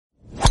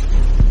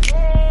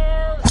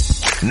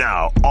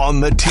Now on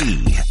the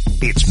tee,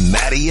 it's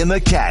Matty and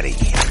the Caddy.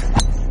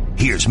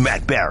 Here's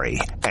Matt Barrie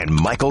and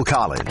Michael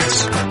Collins.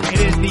 It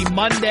is the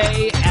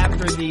Monday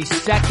after the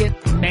second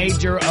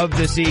major of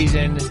the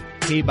season,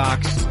 tee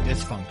box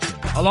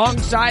dysfunction.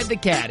 Alongside the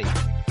Caddy,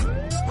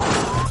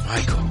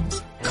 Michael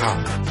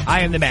Collins.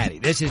 I am the Matty.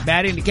 This is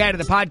Matty and the Caddy,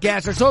 the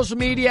podcast. Our social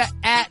media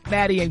at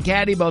Matty and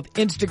Caddy, both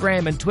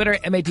Instagram and Twitter,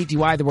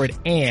 M-A-T-T-Y, the word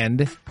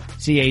and,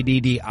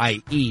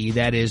 C-A-D-D-I-E.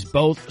 That is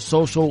both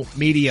social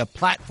media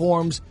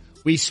platforms.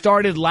 We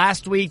started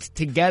last week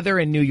together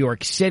in New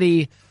York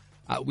City.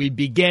 We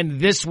begin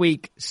this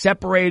week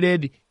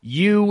separated.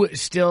 You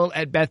still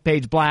at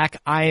Bethpage Black.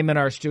 I am in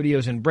our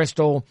studios in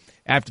Bristol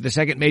after the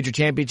second major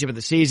championship of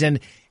the season.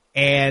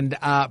 And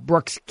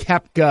Brooks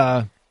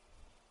Koepka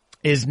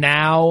is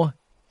now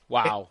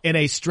in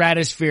a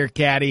stratosphere,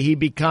 Caddy. He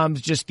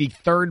becomes just the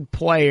third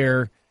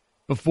player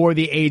before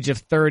the age of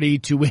 30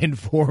 to win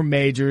 4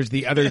 majors.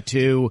 The other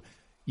two,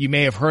 you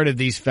may have heard of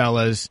these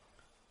fellas,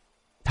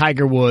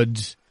 Tiger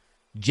Woods,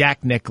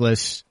 Jack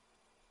Nicklaus.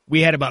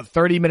 We had about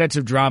 30 minutes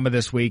of drama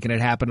this week, and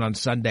it happened on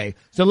Sunday.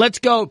 So let's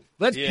go.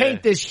 Let's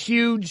paint this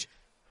huge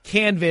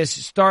canvas,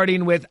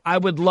 starting with, I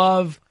would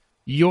love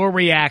your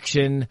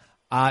reaction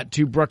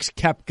to Brooks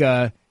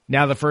Koepka,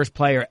 now the first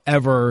player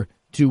ever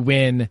to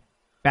win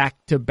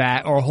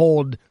back-to-back or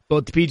hold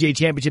both the PGA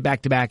Championship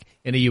back-to-back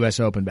and the U.S.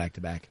 Open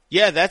back-to-back.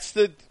 Yeah,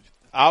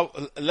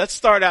 let's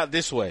start out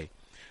this way.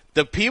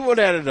 The people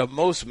that are the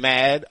most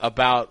mad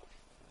about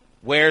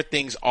where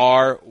things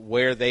are,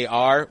 where they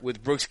are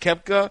with Brooks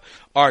Koepka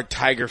are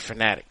Tiger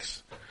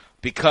fanatics,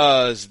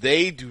 because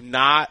they do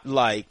not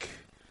like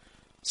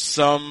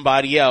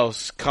somebody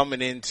else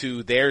coming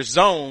into their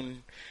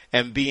zone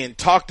and being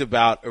talked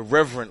about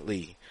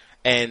irreverently.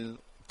 And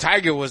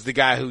Tiger was the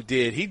guy who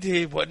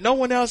did what no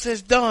one else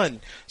has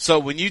done. So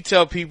when you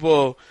tell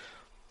people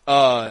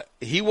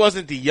he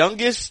wasn't the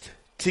youngest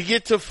to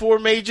get to 4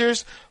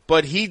 majors,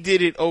 but he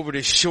did it over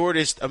the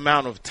shortest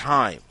amount of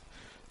time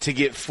to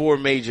get 4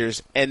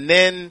 majors. And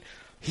then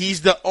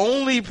he's the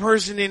only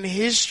person in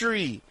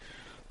history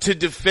to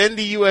defend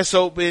the U.S.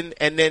 Open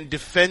and then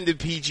defend the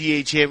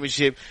PGA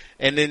Championship,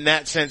 and in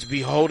that sense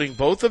be holding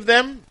both of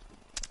them.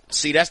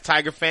 See, that's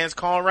Tiger fans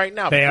calling right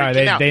now. They are.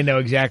 They know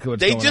exactly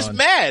what's going on. They just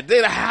mad.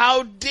 They're like,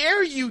 how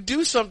dare you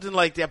do something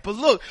like that? But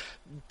look,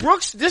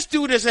 Brooks, this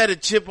dude has had a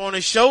chip on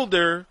his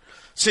shoulder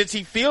since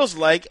he feels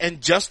like, and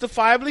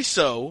justifiably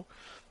so,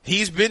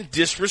 he's been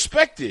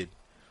disrespected.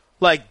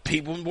 Like,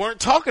 people weren't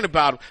talking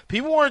about him.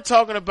 People weren't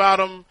talking about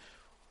him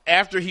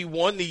after he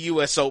won the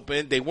U.S.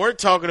 Open. They weren't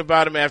talking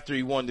about him after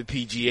he won the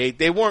PGA.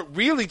 They weren't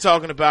really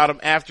talking about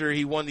him after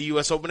he won the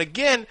U.S. Open.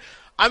 Again,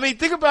 I mean,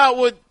 think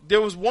about there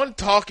was one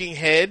talking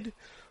head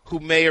who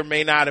may or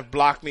may not have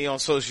blocked me on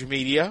social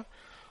media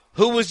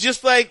who was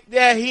just like,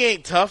 yeah, he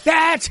ain't tough.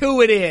 That's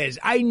who it is.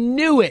 I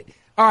knew it.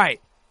 All right.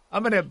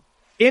 I'm going to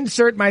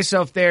insert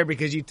myself there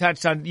because you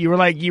touched on, you were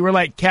like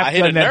Koepka. I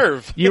hit a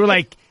nerve. You were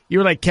like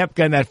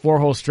Koepka in that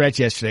 4-hole stretch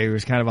yesterday. He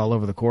was kind of all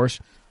over the course.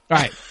 All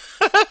right.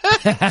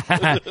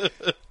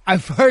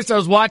 At first, I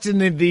was watching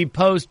the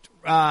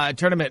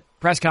post-tournament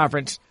press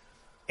conference,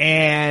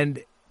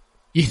 and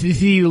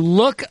the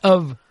look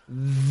of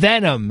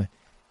venom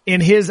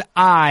in his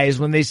eyes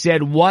when they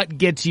said, what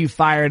gets you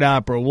fired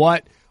up or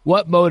what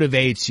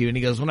motivates you? And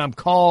he goes,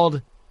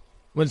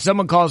 when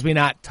someone calls me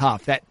not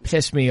tough, that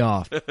pissed me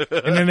off.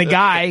 And then the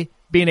guy,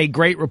 being a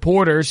great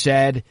reporter,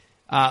 said,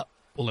 well,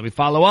 let me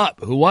follow up.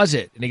 Who was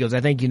it? And he goes,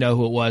 I think you know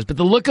who it was. But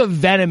the look of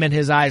venom in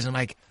his eyes, I'm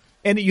like,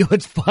 and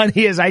what's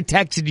funny is I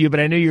texted you, but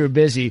I knew you were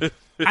busy.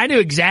 I knew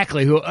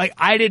exactly who, like,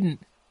 I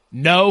didn't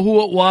know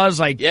who it was,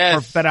 like,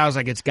 yes. But I was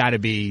like, it's got to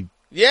be,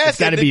 yes, it's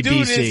got to be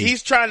dude BC.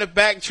 He's trying to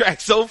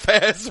backtrack so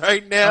fast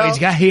right now.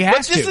 Oh, he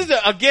has to. But this is,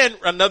 again,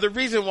 another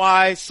reason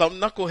why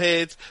some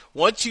knuckleheads,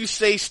 once you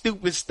say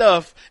stupid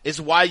stuff, is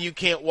why you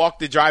can't walk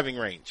the driving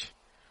range.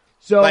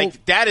 So,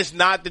 like, that is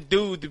not the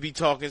dude to be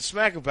talking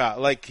smack about.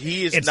 Like,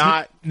 he is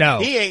not. No,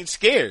 he ain't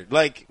scared.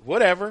 Like,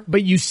 whatever.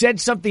 But you said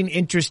something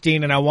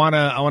interesting, and I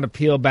wanna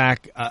peel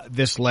back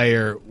this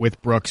layer with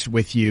Brooks,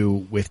 with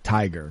you, with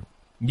Tiger.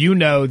 You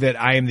know that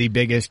I am the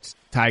biggest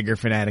Tiger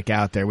fanatic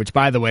out there. Which,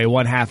 by the way,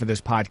 one half of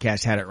this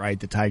podcast had it right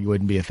that Tiger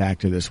wouldn't be a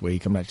factor this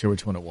week. I'm not sure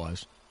which one it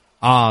was.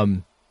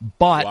 But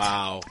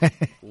wow.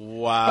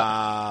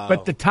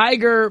 But the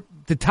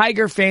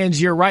Tiger fans,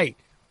 you're right.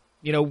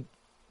 You know,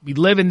 we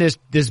live in this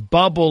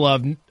bubble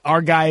of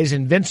our guy is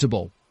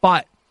invincible.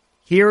 But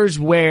here's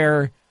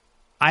where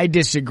I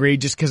disagree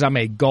just because I'm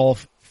a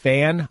golf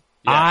fan. Yes.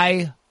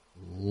 I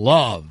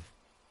love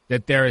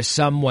that there is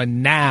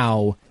someone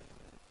now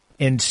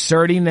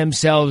inserting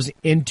themselves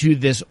into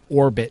this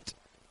orbit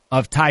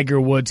of Tiger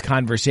Woods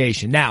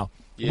conversation. Now,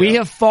 we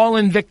have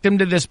fallen victim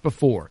to this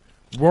before.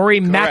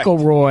 Rory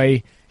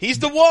McIlroy. He's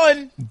the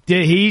one.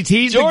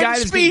 He's Jordan the guy.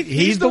 Spieth,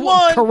 he's the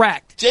one.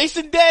 Correct.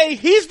 Jason Day,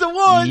 he's the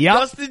one. Yep.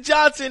 Dustin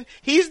Johnson,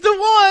 he's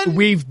the one.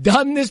 We've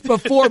done this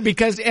before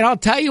and I'll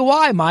tell you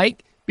why,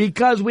 Mike,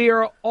 because we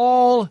are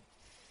all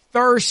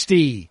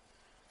thirsty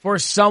for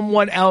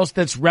someone else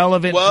that's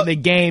relevant to the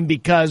game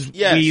because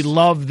we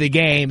love the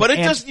game. But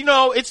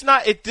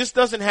this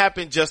doesn't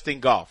happen just in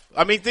golf.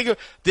 I mean, think of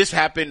this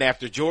happened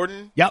after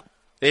Jordan. Yep.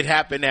 It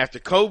happened after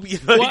Kobe.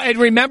 Well, and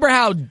remember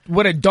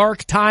what a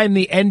dark time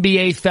the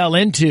NBA fell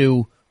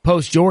into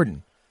post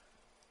Jordan.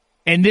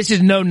 And this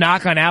is no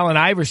knock on Allen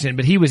Iverson,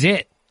 but he was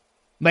it.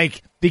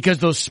 Like, because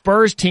those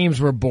Spurs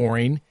teams were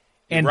boring.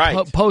 And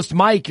post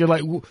Mike, you're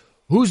like,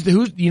 who's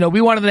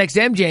we wanted the next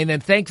MJ, and then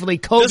thankfully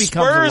Kobe comes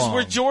along. The Spurs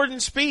were Jordan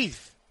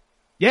Spieth.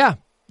 Yeah.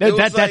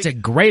 That's a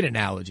great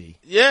analogy.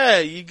 Yeah,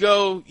 you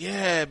go,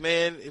 yeah,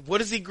 man, what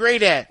is he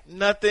great at?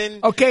 Nothing.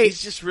 Okay.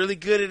 He's just really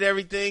good at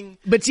everything.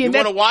 But see, you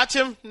want to watch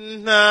him?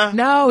 Nah.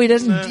 No, he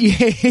doesn't. Nah.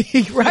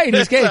 Right.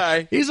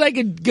 He's like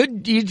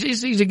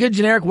he's a good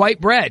generic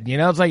white bread.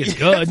 It's like it's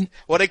good.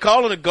 Well, they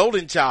call him a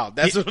golden child.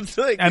 That's what I'm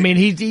saying. I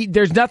mean,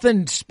 there's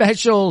nothing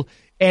special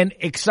and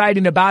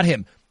exciting about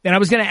him. And I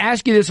was going to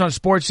ask you this on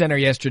SportsCenter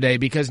yesterday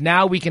because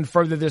now we can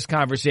further this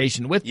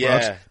conversation with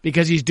Brooks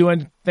because he's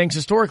doing things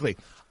historically.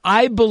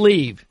 I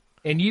believe,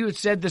 and you had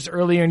said this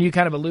earlier and you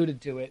kind of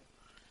alluded to it,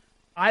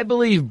 I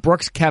believe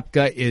Brooks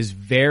Koepka is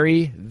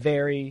very,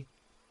 very,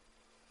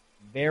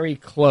 very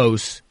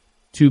close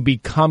to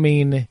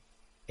becoming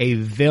a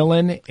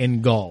villain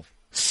in golf.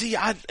 See,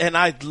 I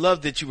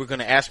love that you were going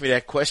to ask me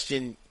that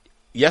question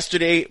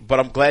yesterday, but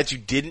I'm glad you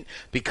didn't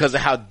because of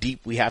how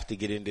deep we have to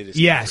get into this.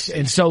 Yes,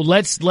 and so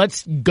let's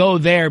go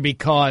there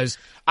because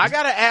I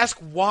got to ask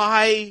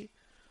why.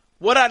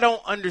 What I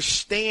don't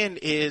understand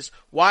is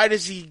why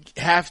does he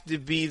have to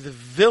be the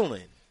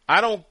villain? I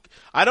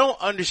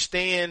don't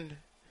understand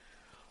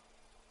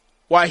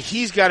why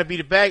he's got to be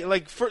the bad.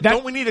 Like,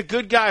 don't we need a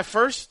good guy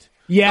first?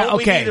 Yeah, don't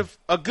okay. We need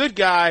a good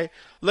guy,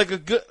 like a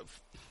good.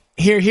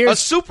 Here's a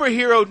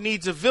superhero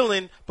needs a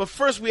villain, but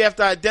first we have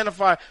to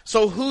identify.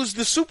 So who's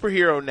the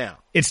superhero now?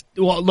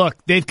 Look,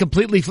 they've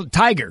completely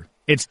Tiger.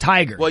 It's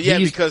Tiger. Well, yeah,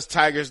 because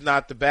Tiger's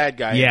not the bad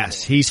guy anymore.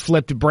 He's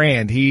flipped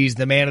brand. He's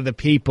the man of the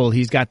people.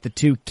 He's got the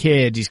 2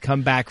 kids. He's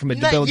come back from a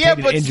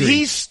debilitating injury.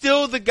 He's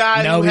still the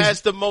guy who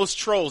has the most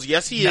trolls.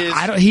 Yes, he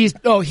is.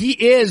 He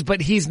is, but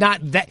he's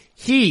not that.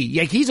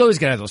 He's always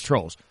going to have those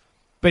trolls.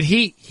 But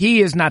he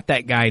is not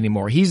that guy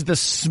anymore. He's the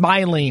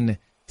smiling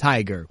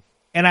Tiger.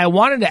 And I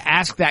wanted to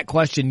ask that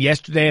question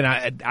yesterday,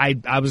 and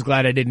I was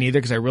glad I didn't either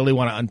because I really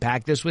want to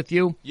unpack this with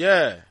you.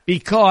 Yeah.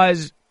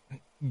 Because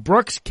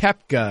Brooks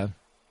Koepka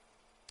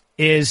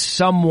is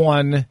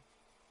someone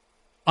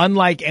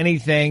unlike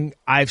anything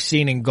I've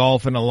seen in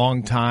golf in a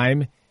long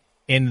time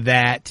in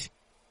that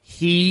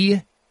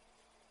he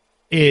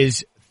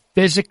is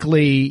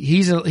physically,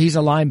 he's a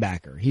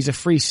linebacker. He's a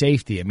free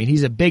safety. I mean,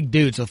 he's a big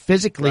dude, so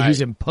physically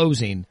he's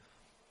imposing.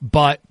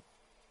 But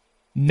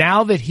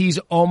now that he's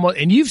almost,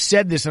 and you've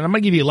said this, and I'm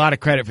going to give you a lot of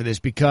credit for this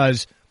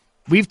because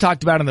we've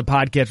talked about it on the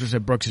podcast. We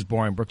said Brooks is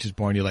boring.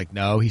 You're like,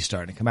 no, he's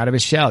starting to come out of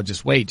his shell.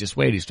 Just wait.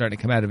 He's starting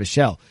to come out of his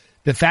shell.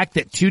 The fact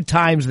that 2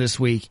 times this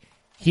week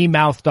he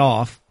mouthed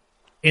off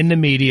in the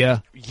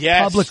media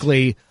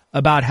publicly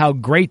about how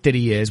great that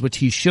he is, which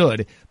he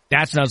should,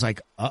 that's when I was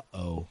like,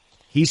 uh-oh.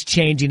 He's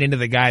changing into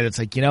the guy that's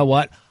like, you know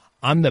what?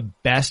 I'm the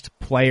best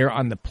player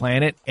on the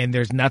planet, and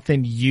there's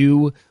nothing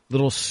you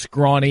little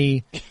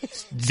scrawny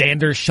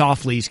Xander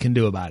Schauffele's can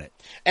do about it.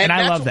 And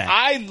I love that.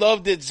 I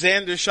love that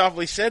Xander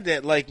Schauffele said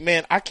that. Like,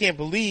 man, I can't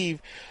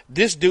believe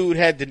this dude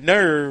had the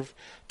nerve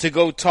to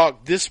go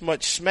talk this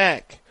much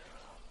smack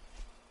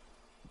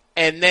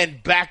and then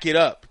back it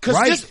up.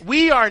 Because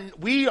we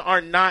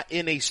are not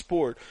in a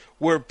sport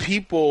where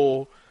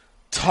people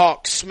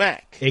talk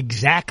smack.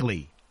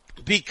 Exactly.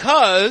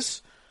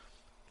 Because,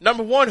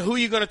 number one, who are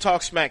you going to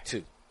talk smack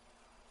to?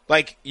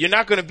 Like, you're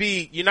not going to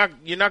be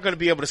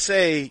able to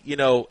say,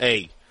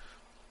 hey,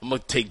 I'm going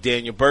to take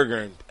Daniel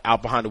Berger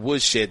out behind the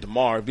woodshed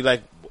tomorrow and be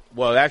like,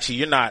 well, actually,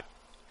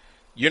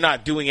 you're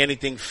not doing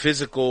anything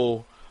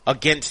physical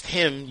against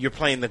him. You're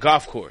playing the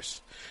golf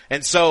course.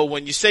 And so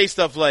when you say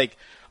stuff like,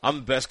 I'm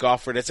the best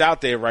golfer that's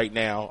out there right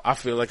now, I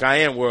feel like I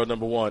am world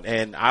number one,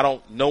 and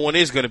no one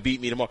is going to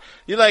beat me tomorrow.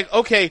 You're like,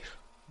 okay,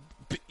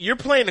 you're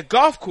playing a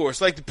golf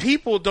course. Like, the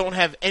people don't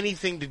have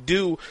anything to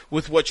do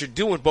with what you're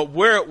doing. But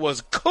where it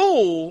was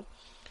cool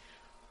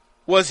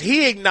was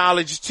he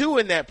acknowledged, too,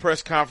 in that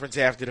press conference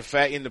after the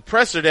fact, in the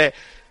presser, that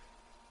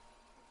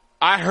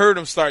I heard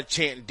him start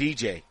chanting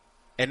DJ,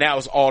 and that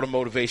was all the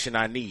motivation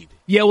I need.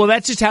 Yeah, well,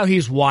 that's just how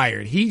he's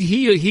wired.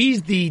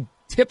 He's the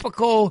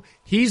typical,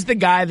 he's the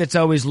guy that's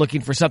always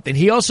looking for something.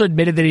 He also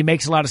admitted that he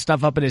makes a lot of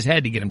stuff up in his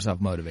head to get himself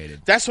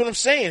motivated. That's what I'm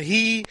saying.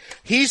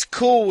 He's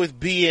cool with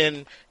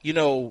being,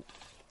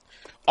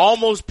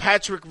 almost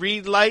Patrick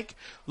Reed-like.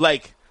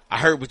 Like, I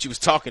heard what you was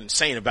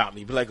saying about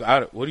me. Be like,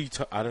 what are you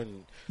I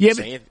don't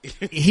say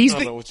it. He's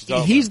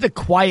the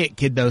quiet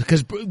kid, though,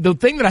 because the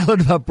thing that I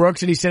learned about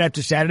Brooks, and he said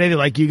after Saturday, they're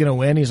like, you going to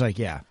win? He's like,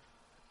 yeah.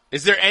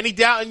 Is there any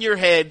doubt in your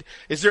head?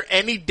 Is there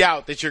any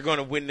doubt that you're going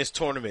to win this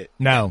tournament?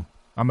 No.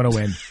 I'm going to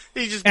win.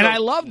 I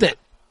loved it.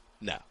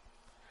 No.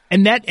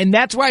 And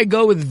that's why I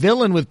go with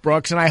villain with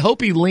Brooks, and I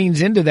hope he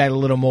leans into that a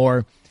little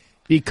more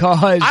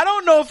because I don't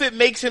don't know if it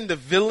makes him the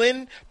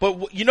villain,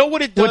 but you know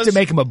what it does? What's it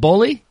make him a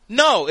bully?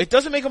 No, it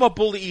doesn't make him a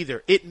bully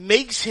either. It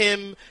makes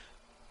him.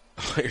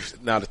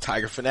 Now the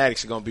Tiger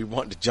fanatics are going to be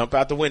wanting to jump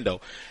out the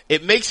window.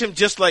 It makes him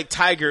just like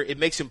Tiger. It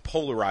makes him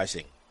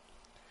polarizing.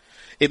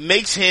 It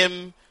makes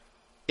you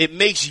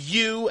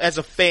as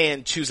a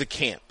fan choose a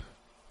camp.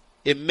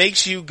 It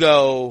makes you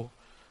go,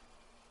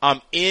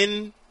 I'm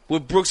in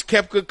with Brooks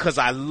Koepka because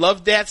I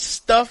love that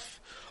stuff,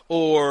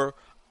 or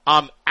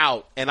I'm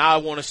out and I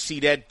want to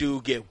see that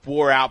dude get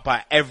wore out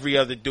by every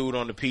other dude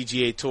on the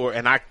PGA Tour,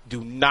 and I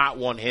do not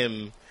want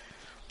him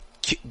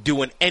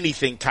doing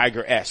anything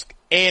Tiger-esque.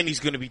 And he's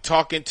going to be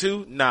talking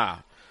to? Nah.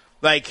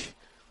 Like,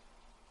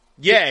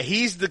 yeah,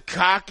 he's the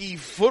cocky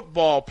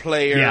football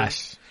player.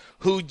 Yes.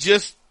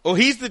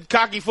 He's the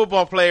cocky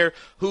football player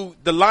the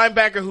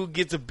linebacker who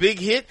gets a big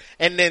hit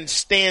and then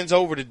stands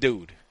over the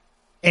dude.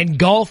 And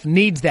golf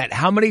needs that.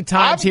 How many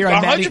times I'm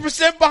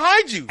 100%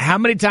 behind you. How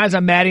many times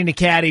on Maddie and the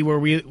Caddy where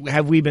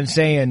we been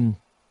saying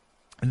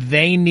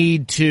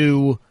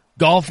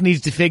golf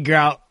needs to figure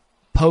out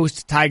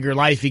post-Tiger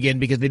life again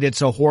because they did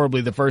so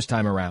horribly the first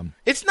time around.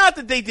 It's not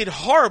that they did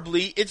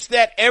horribly. It's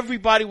that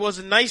everybody was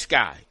a nice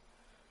guy.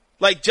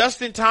 Like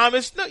Justin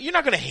Thomas. No, you're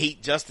not going to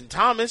hate Justin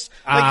Thomas.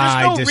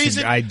 Like, there's no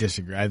reason. I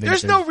disagree. I think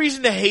there's no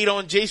reason to hate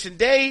on Jason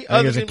Day.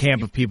 I think there's a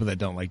camp of people that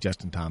don't like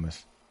Justin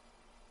Thomas.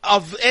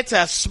 It's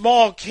a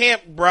small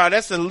camp, bro.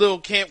 That's a little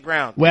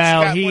campground. Well,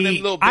 one of them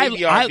little baby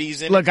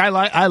RVs in look, it.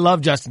 I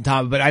love Justin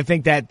Thomas, but I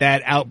think that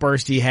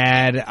outburst he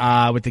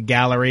had with the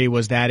gallery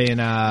was that in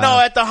no,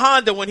 at the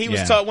Honda when he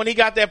was when he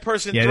got that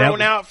person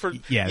thrown out for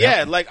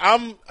like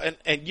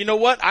and you know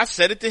what? I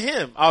said it to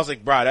him. I was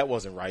like, bro, that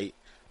wasn't right.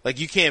 Like,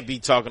 you can't be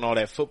talking all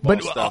that football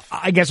stuff.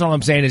 I guess all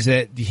I'm saying is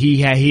that he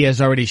has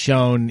already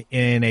shown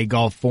in a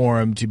golf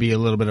forum to be a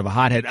little bit of a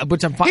hothead,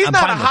 which I'm fine. He's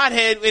not a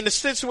hothead in a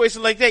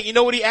situation like that. You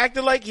know what he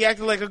acted like? He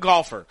acted like a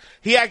golfer.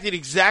 He acted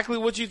exactly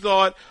what you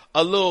thought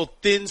a little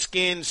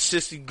thin-skinned,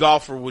 sissy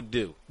golfer would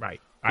do.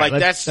 Right. Like,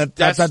 let's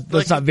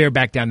not veer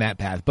back down that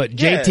path. But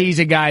JT's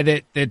a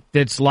guy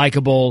that's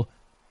likable.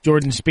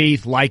 Jordan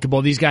Spieth,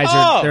 likable. These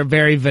guys they're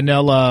very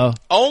vanilla.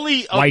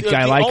 White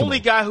guy,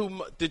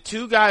 likable. The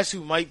two guys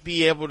who might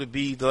be able to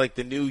be like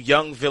the new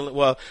young villain.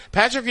 Well,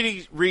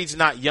 Patrick Reed's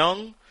not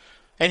young,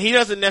 and he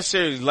doesn't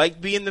necessarily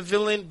like being the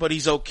villain, but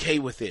he's okay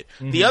with it.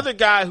 Mm-hmm. The other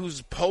guy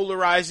who's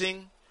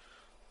polarizing,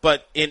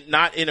 but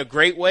not in a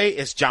great way,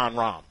 is Jon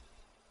Rahm.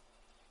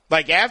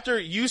 Like, after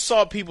you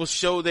saw people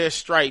show their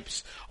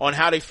stripes on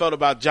how they felt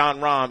about Jon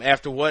Rahm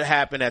after what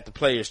happened at the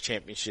Players'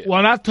 Championship. Well,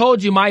 and I've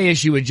told you my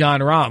issue with Jon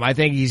Rahm. I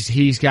think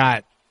he's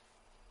got,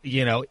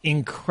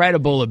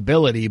 incredible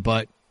ability,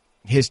 but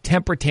his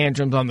temper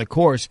tantrums on the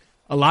course,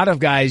 a lot of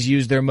guys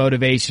use their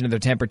motivation and their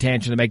temper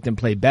tantrum to make them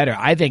play better.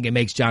 I think it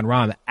makes Jon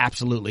Rahm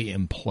absolutely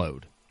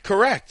implode.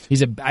 Correct.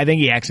 I think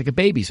he acts like a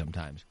baby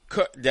sometimes.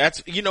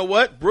 You know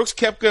what? Brooks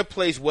Koepka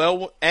plays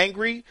well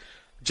angry.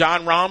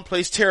 Jon Rahm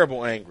plays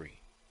terrible angry.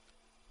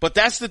 But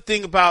that's the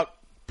thing about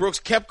Brooks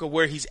Koepka,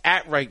 where he's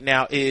at right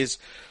now, is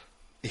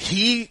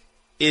he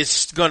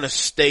is going to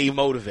stay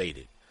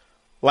motivated.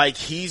 Like,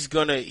 he's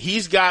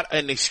got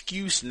an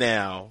excuse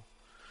now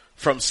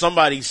from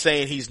somebody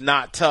saying he's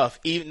not tough.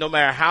 Even no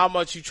matter how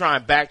much you try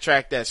and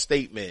backtrack that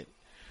statement,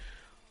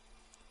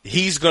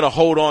 he's going to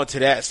hold on to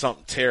that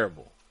something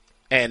terrible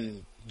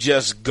and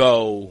just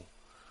go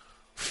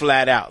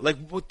flat out. Like,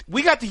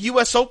 we got the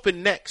U.S.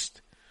 Open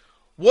next.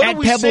 What at do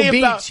we Pebble say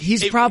Beach, about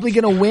he's probably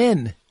going to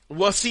win.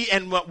 Well, see,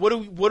 and what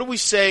do we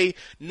say?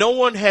 No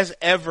one has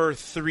ever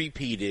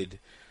three-peated.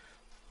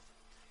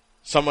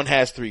 Someone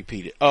has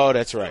three-peated. Oh,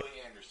 that's right. Willie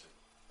Anderson.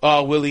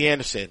 Oh, Willie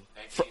Anderson.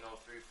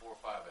 1903, 4-5,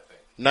 I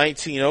think.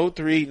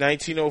 1903,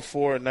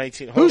 1904,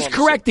 19... Who's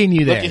correcting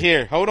you there? Look at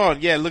here. Hold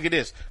on. Yeah, look at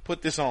this.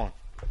 Put this on.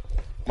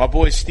 My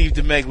boy Steve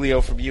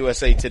DeMeglio from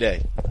USA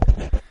Today.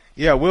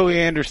 Yeah, Willie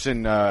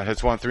Anderson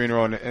has won 3 in a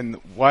row, and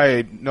why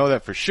I know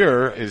that for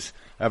sure is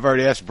I've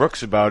already asked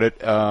Brooks about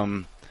it.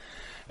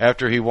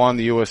 After he won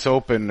the U.S.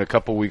 Open a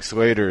couple weeks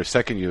later,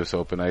 second U.S.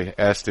 Open, I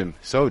asked him,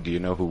 so do you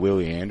know who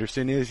Willie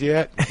Anderson is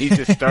yet? He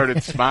just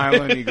started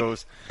smiling. He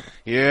goes,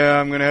 yeah,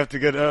 I'm going to have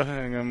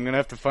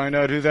to find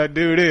out who that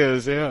dude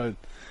is. Yeah.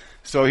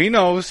 So he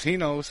knows.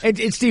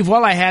 And Steve,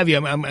 while I have you,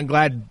 I'm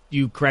glad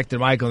you corrected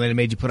Michael and then it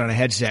made you put on a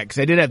headset, because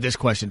I did have this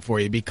question for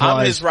you. Because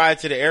I'm his ride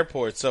to the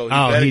airport, so he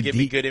better give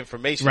me good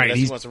information unless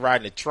he wants to ride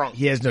in the trunk.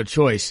 He has no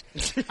choice.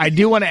 I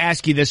do want to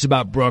ask you this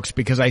about Brooks,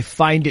 because I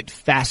find it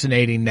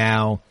fascinating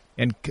now.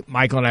 And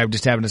Michael and I were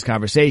just having this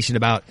conversation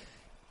about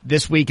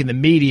this week in the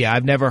media.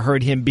 I've never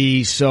heard him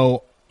be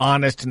so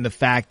honest in the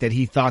fact that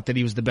he thought that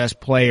he was the best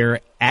player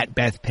at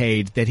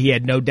Bethpage, that he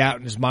had no doubt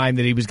in his mind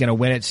that he was going to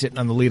win it sitting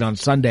on the lead on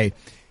Sunday.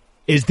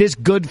 Is this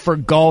good for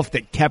golf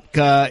that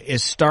Koepka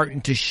is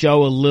starting to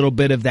show a little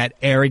bit of that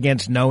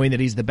arrogance, knowing that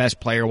he's the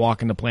best player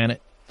walking the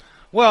planet?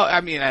 Well,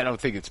 I mean, I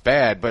don't think it's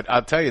bad, but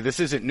I'll tell you,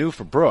 this isn't new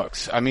for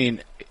Brooks. I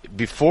mean,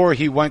 before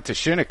he went to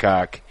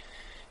Shinnecock,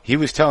 he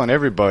was telling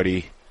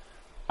everybody,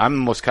 I'm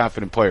the most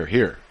confident player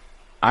here.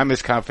 I'm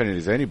as confident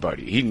as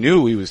anybody. He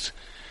knew he was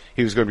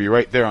going to be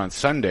right there on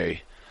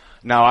Sunday.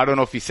 Now, I don't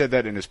know if he said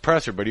that in his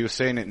presser, but he was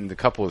saying it in a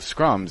couple of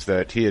scrums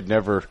that he had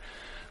never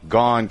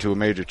gone to a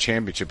major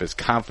championship as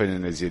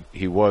confident as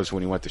he was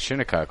when he went to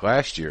Shinnecock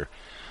last year.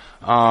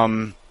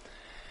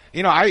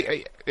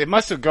 It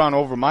must have gone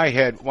over my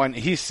head when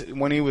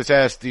he was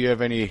asked, do you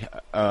have any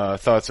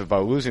thoughts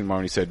about losing tomorrow?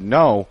 And he said,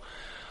 no.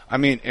 I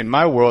mean, in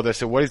my world, I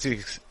said, what is he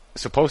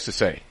supposed to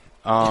say?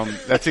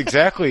 That's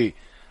exactly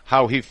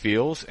how he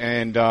feels,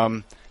 and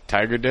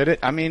Tiger did it.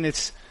 I mean,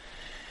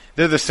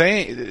 they're the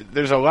same.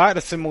 There's a lot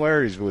of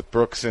similarities with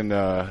Brooks and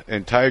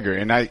Tiger,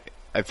 and I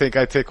think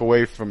I take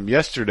away from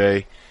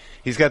yesterday,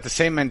 he's got the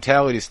same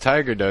mentality as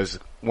Tiger does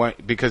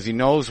because he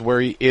knows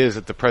where he is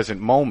at the present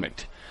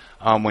moment.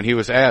 When he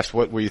was asked,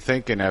 what were you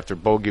thinking after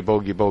bogey,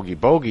 bogey, bogey,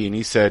 bogey, and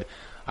he said,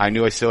 I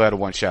knew I still had a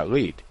one-shot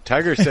lead.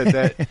 Tiger said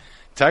that.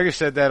 Tiger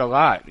said that a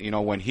lot.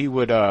 When he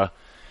would have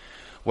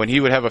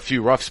a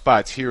few rough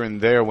spots here and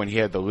there when he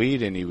had the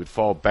lead and he would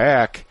fall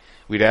back,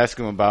 we'd ask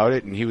him about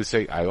it, and he would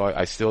say,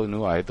 I still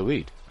knew I had the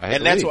lead.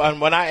 And that's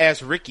when I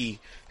asked Ricky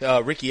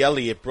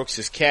Elliott,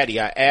 Brooks' caddy,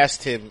 I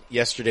asked him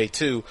yesterday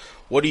too,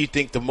 what do you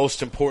think the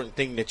most important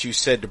thing that you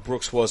said to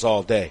Brooks was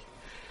all day?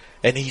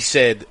 And he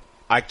said,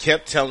 I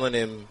kept telling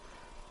him,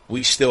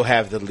 we still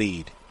have the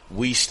lead.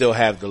 We still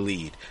have the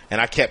lead.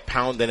 And I kept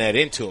pounding that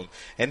into him.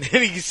 And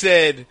then he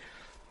said,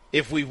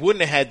 if we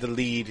wouldn't have had the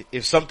lead,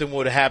 if something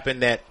would have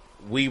happened that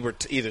we were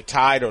either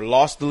tied or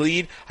lost the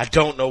lead, I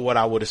don't know what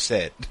I would have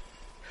said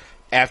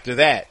after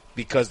that,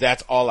 because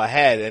that's all I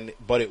had,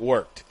 but it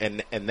worked.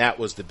 And that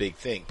was the big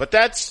thing. But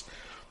that's,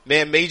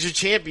 man, major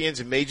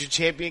champions and major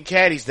champion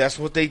caddies, that's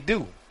what they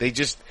do.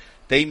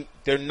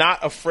 They're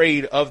not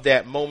afraid of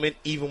that moment,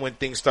 even when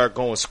things start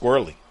going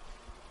squirrely.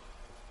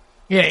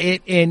 Yeah,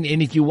 and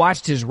if you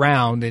watched his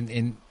round,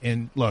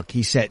 and look,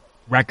 he set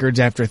records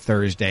after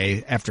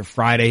Thursday. After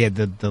Friday, had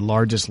the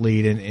largest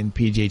lead in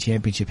PGA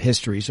Championship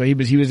history. So he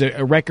was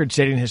a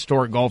record-setting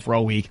historic golfer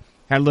all week.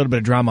 Had a little bit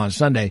of drama on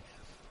Sunday,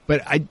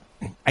 but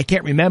I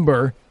can't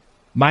remember,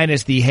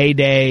 minus the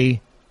heyday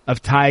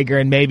of Tiger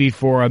and maybe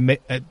for a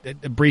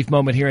brief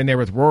moment here and there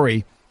with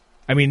Rory.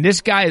 I mean,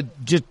 this guy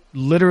just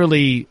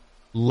literally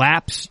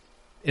laps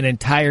an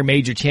entire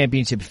major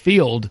championship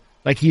field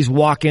like he's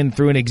walking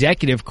through an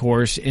executive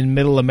course in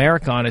Middle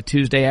America on a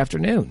Tuesday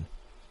afternoon.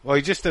 Well,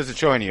 he just doesn't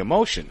show any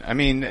emotion. I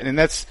mean,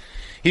 and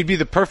he'd be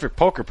the perfect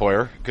poker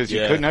player because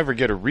you could never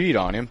get a read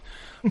on him.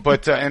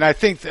 But and I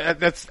think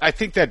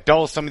that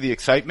dulls some of the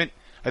excitement.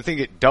 I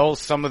think it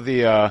dulls some of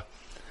the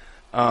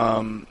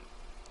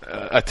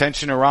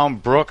attention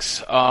around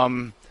Brooks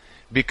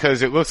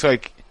because it looks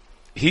like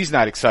he's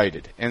not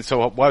excited, and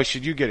so why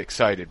should you get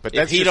excited? But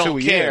that's just who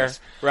he is.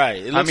 Right.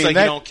 It looks like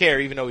he don't care,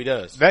 even though he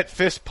does. That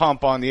fist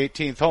pump on the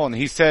 18th hole, and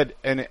he said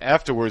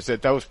afterwards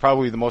that was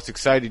probably the most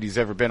excited he's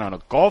ever been on a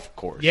golf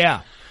course.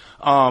 Yeah.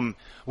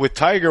 With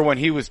Tiger, when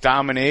he was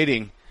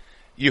dominating,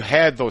 you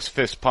had those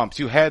fist pumps,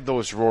 you had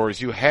those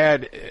roars, you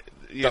had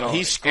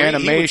animation.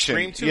 He would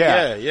scream too?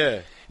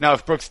 Yeah. Now,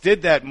 if Brooks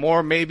did that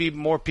more, maybe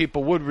more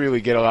people would really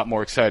get a lot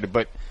more excited,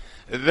 but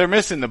they're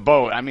missing the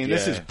boat. I mean,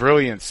 this is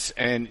brilliance,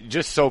 and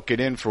just soak it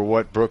in for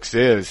what Brooks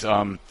is.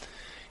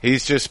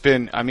 He's just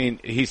been,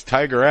 he's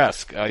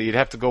Tiger-esque. You'd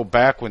have to go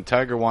back when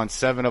Tiger won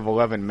 7 of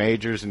 11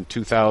 majors in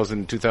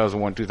 2000,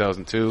 2001,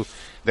 2002.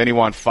 Then he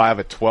won 5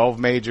 of 12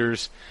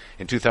 majors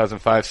in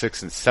 2005,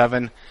 6, and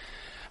 7.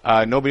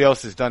 Nobody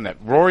else has done that.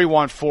 Rory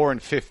won 4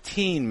 and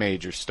 15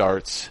 major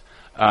starts.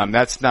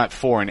 That's not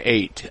 4 and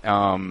 8.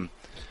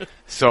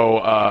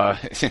 So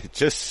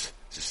just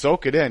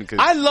soak it in. 'Cause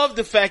I love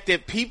the fact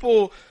that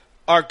people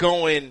are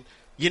going,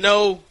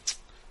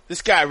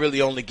 this guy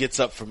really only gets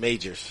up for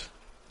majors.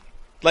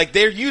 Like,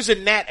 they're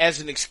using that as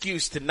an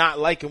excuse to not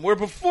like him. Where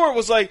before it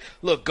was like,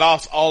 look,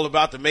 golf's all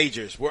about the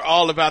majors. We're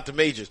all about the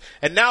majors.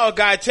 And now a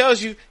guy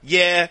tells you,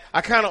 yeah,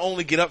 I kind of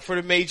only get up for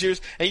the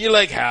majors. And you're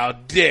like, how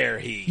dare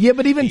he? Yeah,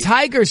 but even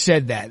Tiger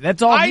said that.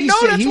 That's all he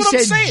said. That's he what said,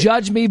 I'm saying.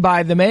 Judge me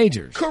by the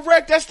majors.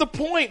 Correct. That's the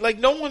point. Like,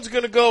 no one's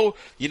going to go,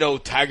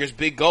 Tiger's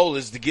big goal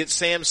is to get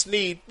Sam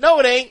Snead. No,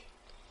 it ain't.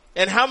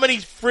 And how many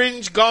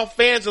fringe golf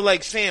fans are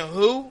like, Sam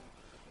who?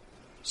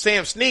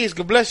 Sam Snead,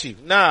 God bless you.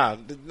 Nah,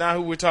 not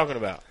who we're talking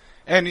about.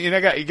 And you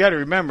got to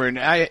remember, and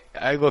I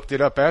looked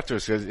it up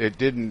afterwards because it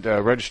didn't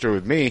register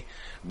with me.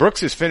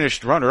 Brooks has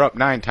finished runner-up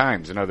 9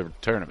 times in other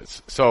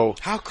tournaments. So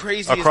how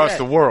crazy across is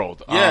that? the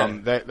world? Yeah.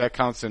 That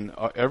counts in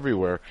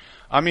everywhere.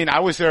 I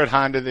was there at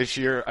Honda this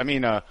year.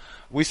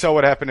 We saw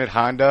what happened at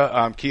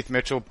Honda. Keith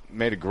Mitchell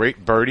made a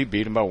great birdie,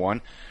 beat him by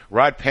 1.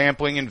 Rod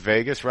Pampling in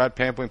Vegas. Rod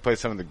Pampling played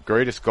some of the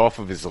greatest golf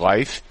of his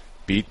life.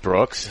 Beat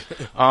Brooks.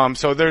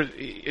 So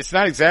it's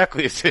not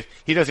exactly as if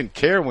he doesn't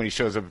care when he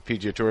shows up at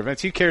PGA Tour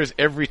events. He cares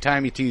every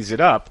time he tees it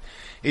up.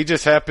 He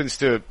just happens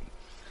to,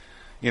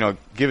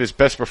 give his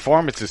best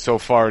performances so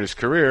far in his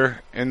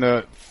career in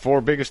the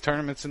 4 biggest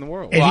tournaments in the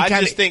world. Well, I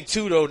just think,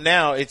 too, though,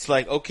 now it's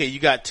like, okay, you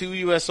got 2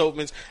 U.S.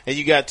 Opens and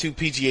you got 2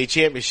 PGA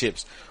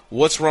Championships.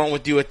 What's wrong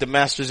with you at the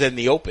Masters and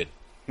the Open?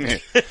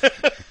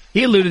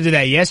 He alluded to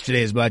that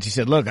yesterday as much. He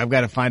said, look, I've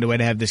got to find a way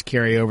to have this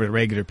carry over to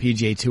regular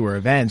PGA Tour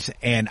events,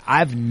 and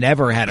I've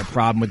never had a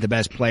problem with the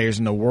best players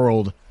in the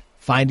world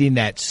finding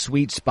that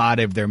sweet spot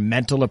of their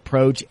mental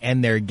approach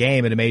and their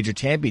game at a major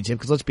championship.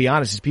 Because let's be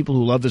honest, as people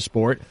who love the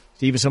sport,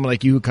 even someone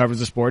like you who covers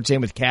the sport,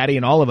 same with Caddy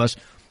and all of us,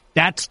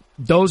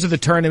 those are the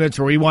tournaments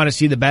where we want to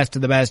see the best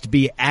of the best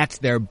be at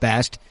their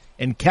best.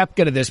 And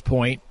Koepka to this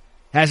point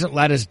hasn't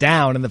let us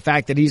down. And the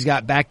fact that he's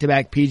got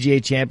back-to-back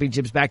PGA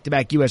championships,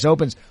 back-to-back U.S.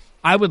 Opens,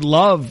 I would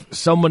love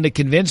someone to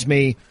convince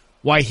me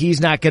why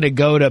he's not going to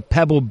go to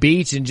Pebble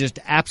Beach and just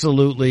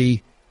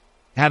absolutely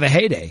have a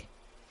heyday.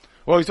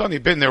 Well, he's only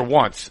been there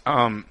once.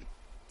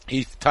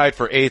 He's tied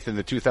for 8th in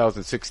the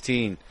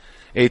 2016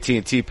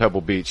 AT&T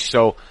Pebble Beach.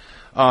 So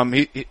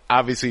he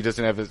obviously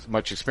doesn't have as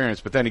much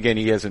experience. But then again,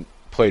 he hasn't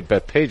played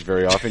Bethpage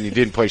very often. He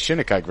didn't play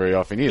Shinnecock very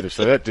often either,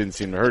 so that didn't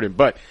seem to hurt him.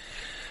 But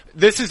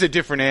this is a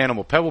different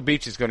animal. Pebble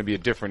Beach is going to be a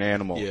different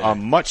animal. Yeah.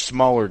 Much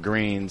smaller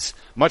greens,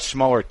 much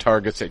smaller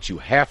targets that you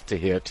have to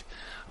hit.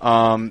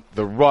 The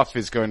rough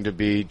is going to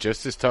be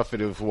just as tough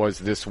as it was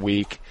this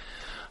week.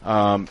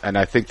 And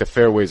I think the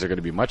fairways are going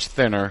to be much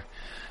thinner.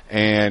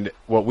 And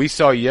what we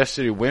saw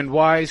yesterday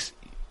wind-wise,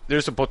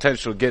 there's a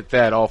potential to get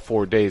that all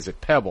 4 days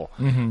at Pebble.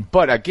 Mm-hmm.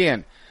 But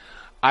again,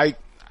 I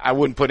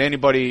wouldn't put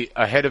anybody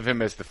ahead of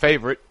him as the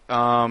favorite,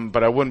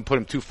 but I wouldn't put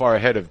him too far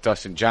ahead of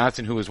Dustin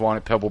Johnson, who has won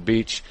at Pebble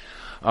Beach,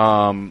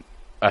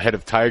 ahead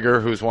of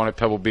Tiger, who's won at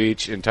Pebble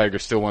Beach, and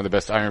Tiger's still one of the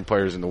best iron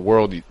players in the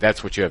world.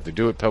 That's what you have to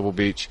do at Pebble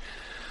Beach.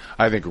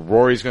 I think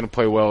Rory's going to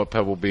play well at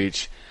Pebble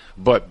Beach,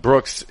 but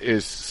Brooks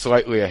is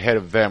slightly ahead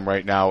of them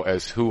right now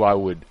as who I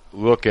would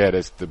look at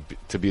as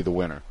to be the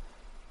winner.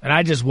 And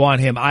I just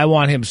want him. I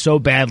want him so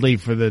badly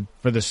for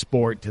the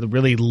sport to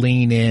really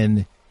lean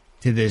in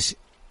to this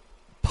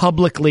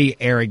publicly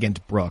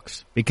arrogant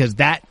Brooks, because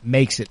that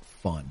makes it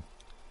fun.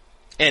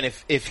 And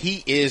if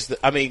he is,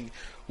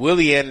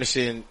 Willie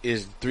Anderson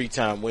is the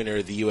 3-time winner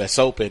of the U.S.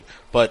 Open,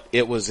 but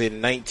it was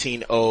in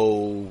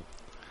 1900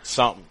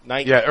 something.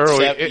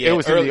 It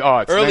was in the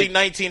odds. Early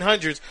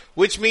 1900s,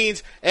 which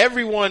means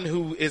everyone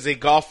who is a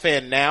golf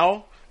fan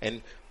now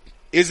and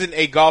isn't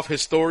a golf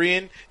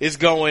historian is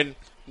going,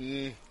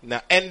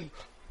 now. And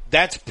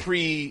that's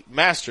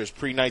pre-Masters,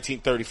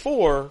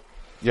 pre-1934.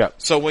 Yeah.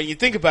 So when you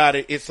think about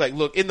it, it's like,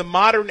 look, in the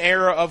modern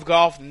era of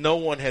golf, no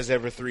one has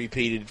ever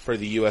three-peated for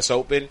the U.S.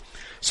 Open.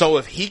 So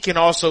if he can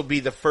also be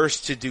the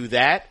first to do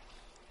that,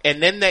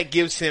 and then that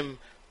gives him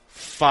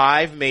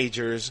 5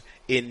 majors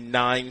in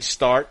 9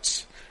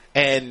 starts,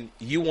 and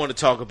you want to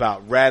talk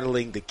about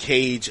rattling the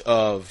cage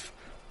of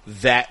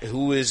that,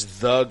 who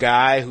is the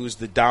guy, who's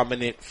the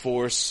dominant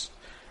force,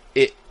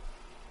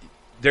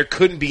 there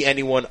couldn't be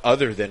anyone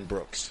other than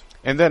Brooks.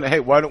 And then, hey,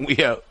 why don't we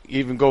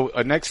even go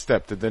a next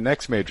step to the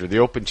next major, the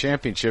Open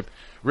Championship?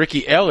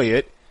 Ricky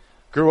Elliott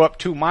grew up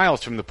 2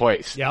 miles from the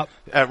place. Yep.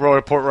 At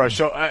Royal Portrush.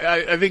 So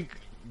I think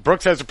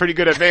Brooks has a pretty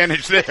good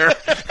advantage there.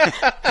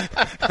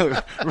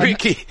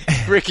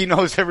 Ricky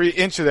knows every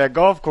inch of that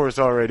golf course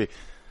already.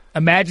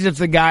 Imagine if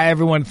the guy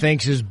everyone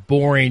thinks is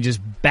boring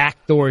just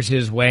backdoors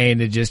his way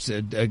into just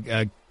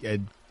a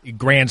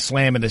grand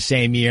slam in the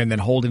same year and then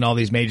holding all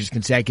these majors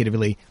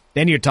consecutively.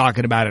 Then you're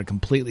talking about a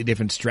completely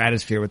different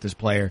stratosphere with this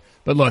player.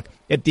 But look,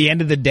 at the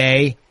end of the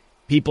day,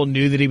 people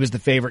knew that he was the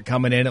favorite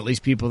coming in, at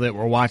least people that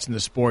were watching the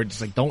sport. It's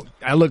like,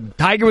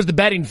 Tiger was the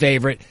betting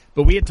favorite,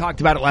 but we had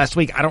talked about it last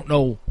week. I don't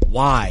know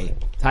why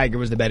Tiger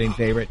was the betting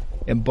favorite,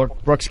 and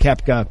Brooks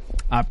Koepka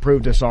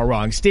proved us all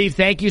wrong. Steve,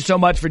 thank you so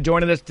much for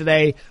joining us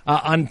today,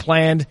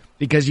 unplanned,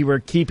 because you were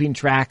keeping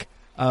track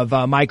of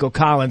Michael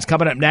Collins.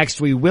 Coming up next,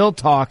 we will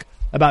talk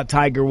about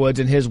Tiger Woods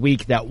and his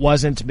week that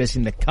wasn't,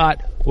 missing the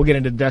cut. We'll get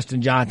into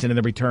Dustin Johnson and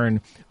the return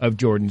of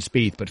Jordan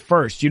Spieth. But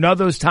first, you know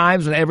those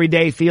times when every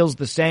day feels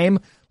the same,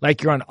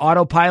 like you're on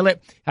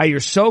autopilot, how you're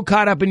so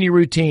caught up in your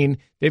routine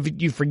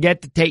that you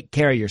forget to take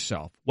care of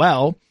yourself?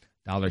 Well,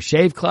 Dollar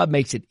Shave Club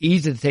makes it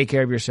easy to take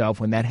care of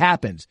yourself when that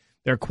happens.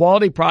 Their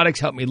quality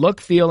products help me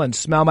look, feel, and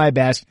smell my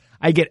best.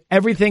 I get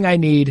everything I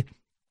need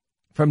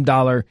from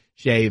Dollar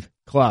Shave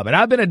Club. And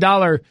I've been a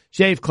Dollar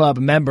Shave Club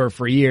member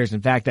for years.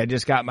 In fact, I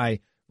just got my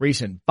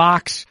recent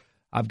box.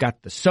 I've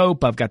got the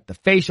soap, I've got the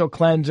facial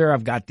cleanser,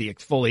 I've got the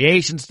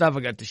exfoliation stuff,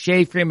 I've got the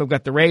shave cream, I've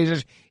got the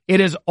razors.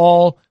 It is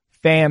all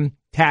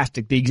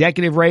fantastic. The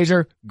executive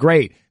razor,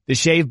 great. The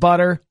shave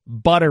butter,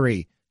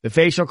 buttery. The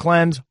facial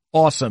cleanse,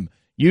 awesome.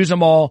 Use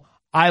them all.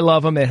 I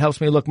love them. It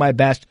helps me look my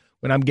best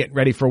when I'm getting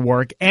ready for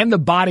work. And the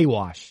body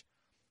wash.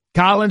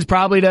 Collins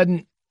probably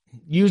doesn't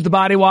use the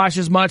body wash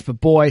as much, but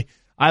boy,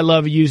 I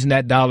love using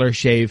that Dollar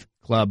Shave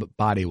Club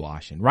body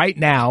wash. And right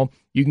now,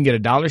 you can get a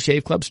Dollar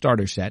Shave Club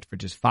starter set for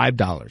just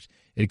 $5.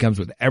 It comes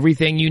with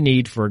everything you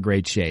need for a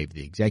great shave.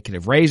 The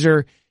executive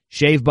razor,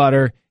 shave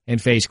butter,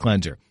 and face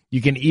cleanser.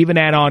 You can even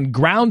add on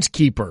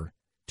Groundskeeper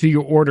to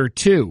your order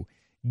too.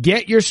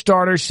 Get your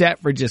starter set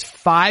for just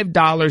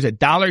 $5 at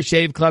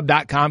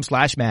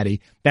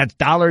dollarshaveclub.com/Maddie. That's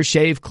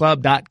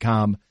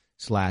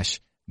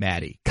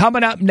dollarshaveclub.com/Maddie.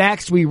 Coming up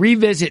next, we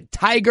revisit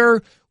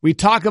Tiger. We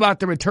talk about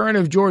the return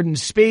of Jordan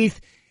Spieth,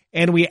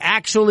 and we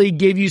actually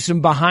give you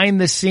some behind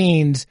the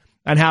scenes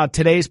on how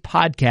today's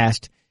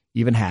podcast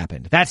even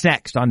happened. That's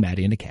next on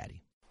Maddie and the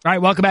Caddy. All right,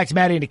 welcome back to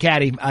Matty and the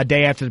Caddy.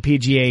 Day after the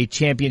PGA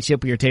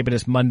Championship. We are taping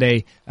this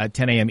Monday,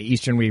 10 a.m.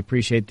 Eastern. We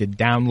appreciate the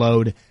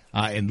download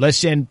and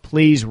listen.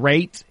 Please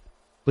rate.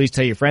 Please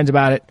tell your friends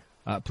about it.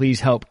 Please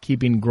help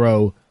keep and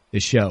grow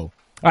the show.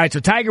 All right, so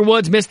Tiger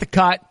Woods missed the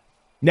cut.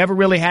 Never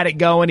really had it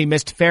going. He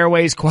missed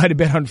fairways quite a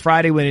bit on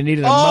Friday when he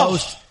needed it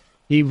most.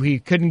 He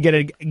couldn't get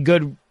a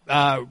good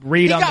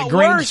read on the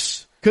green.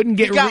 Worse. Couldn't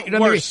get read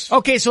worse.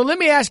 Okay, so let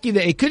me ask you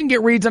that. He couldn't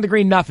get reads on the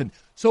green, nothing.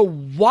 So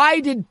why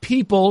did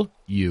people,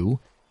 you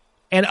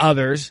and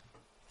others,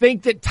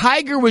 think that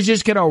Tiger was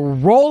just going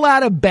to roll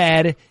out of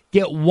bed,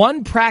 get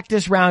one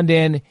practice round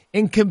in,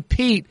 and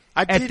compete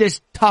at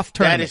this tough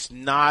tournament? That is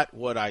not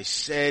what I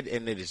said,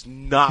 and it is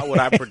not what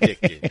I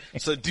predicted.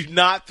 So do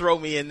not throw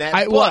me in that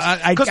bus.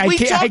 I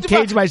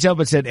caged myself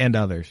and said, and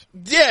others.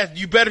 Yeah,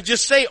 you better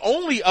just say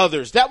only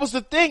others. That was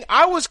the thing.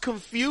 I was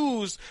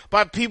confused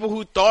by people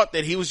who thought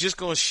that he was just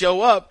going to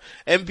show up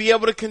and be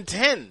able to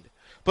contend.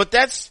 But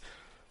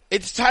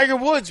it's Tiger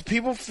Woods.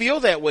 People feel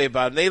that way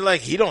about him. They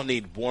like, he don't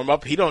need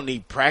warm-up. He don't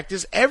need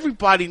practice.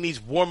 Everybody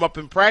needs warm-up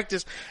and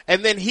practice.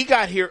 And then he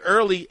got here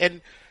early,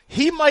 and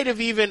he might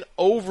have even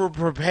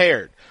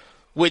over-prepared,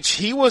 which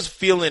he was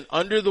feeling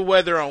under the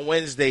weather on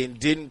Wednesday and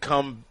didn't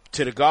come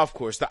to the golf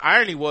course. The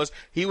irony was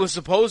he was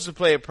supposed to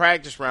play a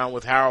practice round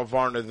with Harold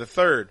Varner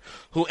III,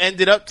 who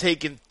ended up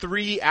taking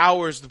 3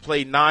 hours to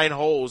play 9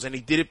 holes, and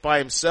he did it by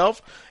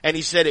himself, and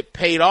he said it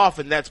paid off,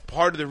 and that's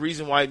part of the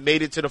reason why he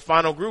made it to the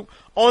final group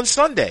on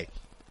Sunday.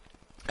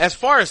 As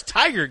far as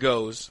Tiger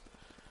goes,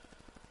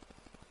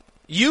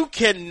 you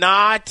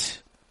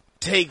cannot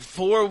take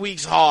 4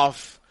 weeks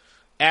off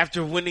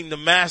after winning the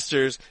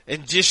Masters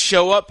and just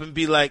show up and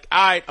be like,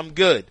 all right, I'm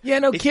good. Yeah,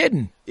 no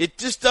kidding. It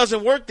just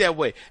doesn't work that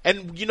way.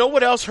 And you know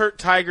what else hurt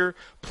Tiger?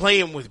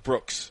 Playing with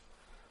Brooks.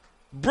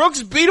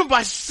 Brooks beat him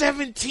by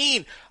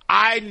 17.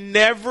 I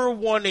never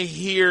want to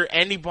hear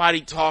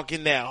anybody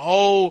talking that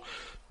whole,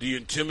 the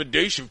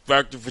intimidation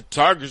factor for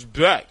Tiger's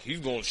back.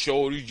 He's going to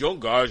show these young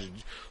guys,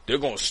 they're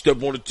going to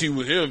step on the tee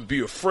with him and be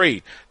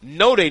afraid.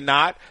 No, they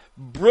not.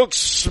 Brooks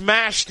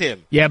smashed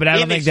him. Yeah, but I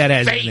don't think that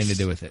has anything to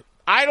do with it.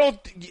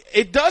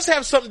 It does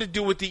have something to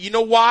do with it. You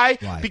know why?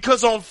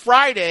 Because on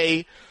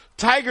Friday,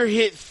 Tiger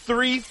hit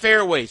 3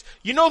 fairways.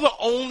 You know the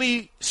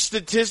only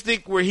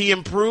statistic where he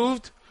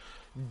improved?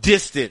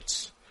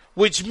 Distance.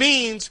 Which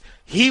means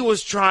he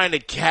was trying to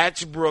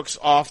catch Brooks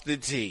off the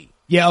tee.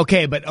 Yeah,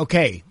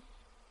 okay.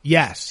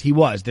 Yes, he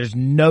was. There's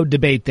no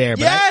debate there.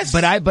 But yes!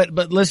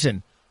 But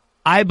listen,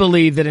 I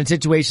believe that in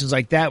situations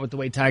like that, with the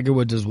way Tiger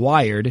Woods is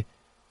wired,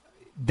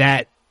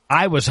 that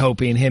I was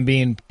hoping him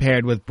being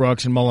paired with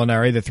Brooks and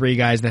Molinari, the 3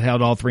 guys that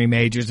held all 3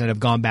 majors and have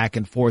gone back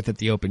and forth at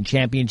the Open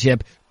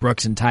Championship,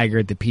 Brooks and Tiger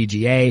at the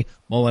PGA,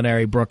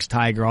 Molinari, Brooks,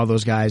 Tiger, all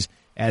those guys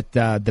at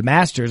the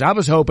Masters. I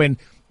was hoping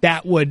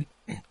that would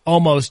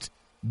almost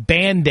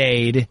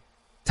Band-Aid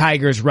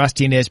Tiger's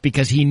rustiness,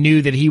 because he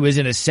knew that he was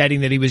in a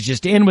setting that he was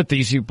just in with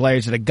these 2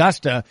 players at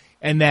Augusta,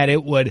 and that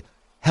it would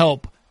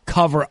help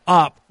cover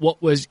up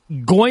what was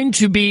going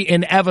to be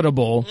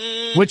inevitable,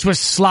 which was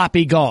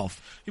sloppy golf.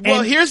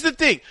 Well, here's the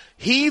thing.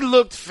 He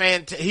looked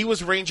fantastic. He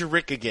was Ranger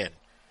Rick again.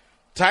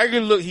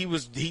 Tiger looked,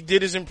 he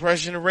did his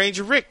impression of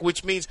Ranger Rick,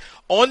 which means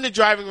on the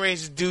driving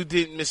range, the dude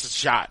didn't miss a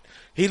shot.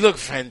 He looked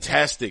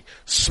fantastic.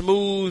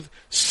 Smooth,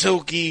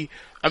 silky.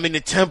 I mean,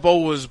 the tempo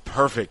was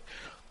perfect.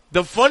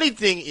 The funny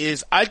thing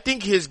is, I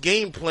think his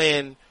game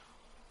plan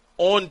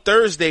on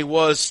Thursday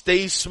was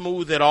stay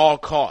smooth at all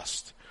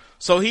costs.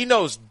 So he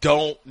knows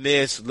don't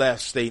miss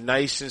left, stay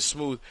nice and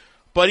smooth.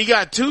 But he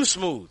got too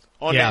smooth.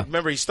 That.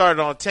 Remember, he started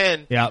on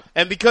 10. Yeah.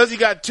 And because he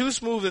got too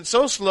smooth and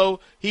so slow,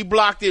 he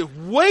blocked it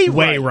way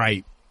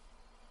right.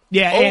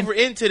 Yeah. Over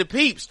into the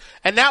peeps.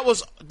 And that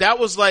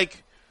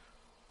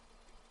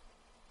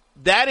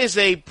is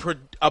a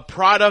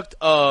product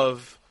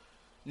of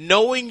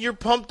knowing you're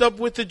pumped up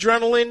with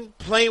adrenaline,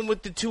 playing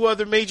with the 2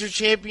 other major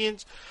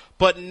champions,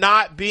 but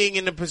not being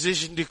in a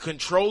position to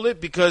control it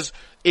because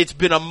it's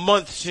been a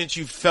month since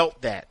you felt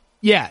that.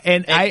 Yeah,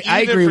 and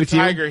I agree with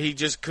Tiger, you. he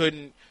just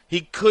couldn't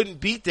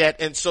beat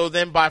that. And so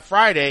then by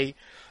Friday,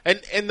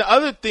 and the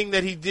other thing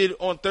that he did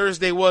on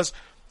Thursday was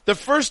the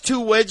first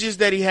 2 wedges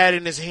that he had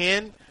in his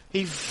hand,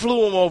 he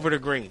flew them over the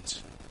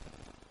greens.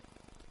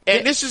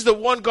 And this is the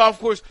one golf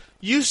course,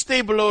 you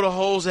stay below the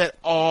holes at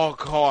all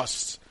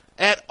costs.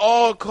 At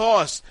all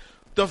costs.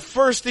 The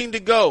first thing to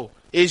go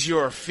is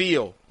your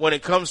feel when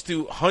it comes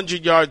to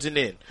 100 yards and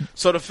in.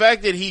 So the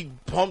fact that he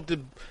pumped the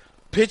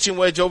pitching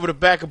wedge over the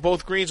back of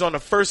both greens in the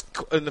first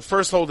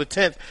hole, the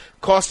 10th,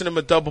 costing him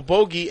a double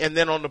bogey, and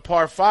then on the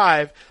par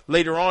 5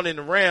 later on in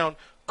the round,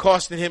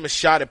 costing him a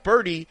shot at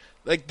birdie,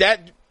 like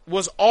that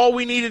was all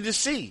we needed to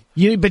see.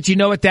 But you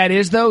know what that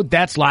is, though?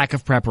 That's lack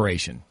of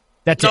preparation.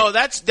 That's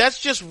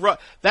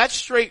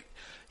straight.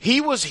 He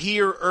was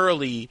here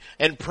early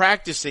and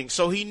practicing,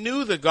 so he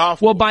knew the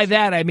golf. Well, by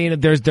that I mean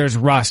there's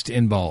rust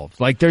involved.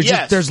 Like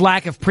there's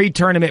lack of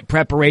pre-tournament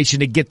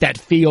preparation to get that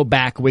feel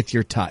back with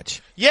your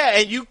touch. Yeah,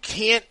 and you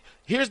can't.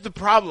 Here's the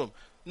problem.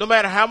 no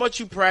matter how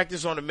much you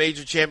practice on a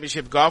major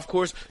championship golf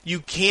course, you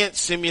can't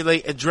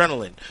simulate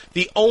adrenaline.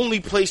 The only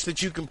place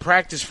that you can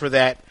practice for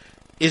that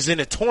is in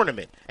a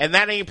tournament. And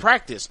that ain't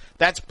practice.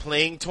 That's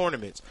playing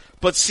tournaments.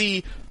 But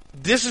see,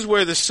 this is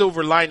where the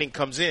silver lining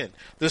comes in.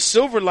 The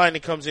silver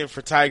lining comes in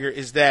for Tiger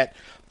is that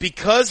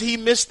because he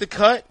missed the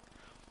cut,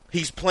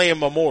 he's playing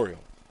Memorial.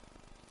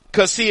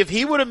 Because, see, if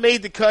he would have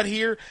made the cut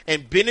here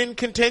and been in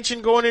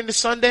contention going into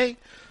Sunday,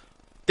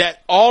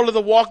 that all of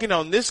the walking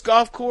on this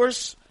golf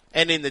course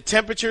and in the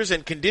temperatures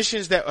and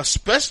conditions that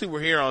especially were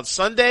here on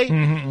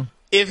Sunday,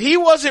 if he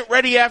wasn't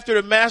ready after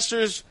the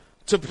Masters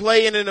to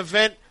play in an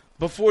event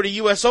before the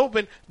U.S.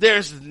 Open,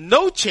 there's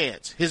no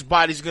chance his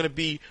body's going to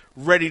be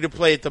ready to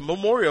play at the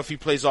Memorial if he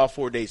plays all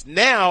 4 days.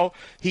 Now,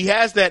 he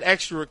has that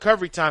extra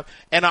recovery time,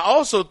 and I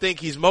also think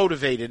he's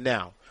motivated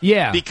now.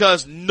 Yeah.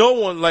 Because no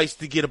one likes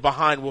to get a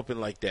behind whooping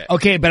like that.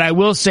 Okay, but I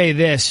will say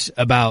this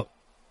about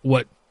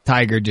what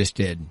Tiger just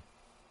did.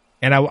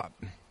 And I'm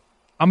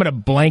going to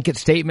blanket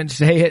statement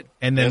say it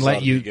and then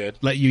let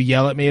you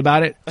yell at me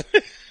about it.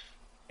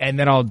 And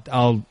then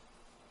I'll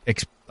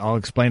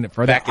explain it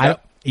further. Back it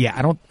up.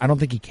 I don't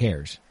think he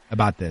cares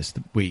about this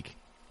week.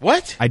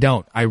 What? I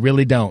don't. I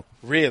really don't.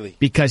 Really?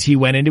 Because he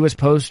went into his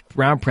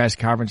post-round press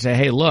conference and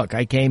said, hey, look,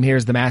 I came here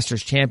as the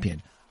Masters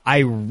champion. I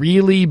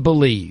really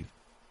believe,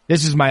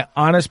 this is my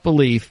honest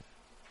belief,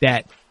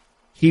 that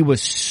he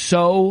was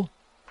so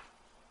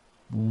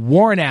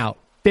worn out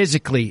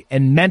physically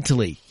and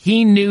mentally.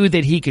 He knew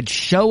that he could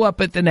show up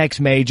at the next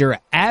major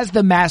as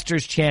the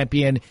Masters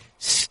champion,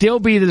 still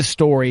be the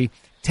story,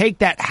 take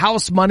that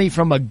house money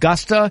from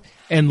Augusta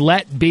and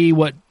let be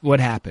what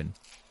happened.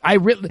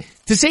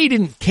 To say he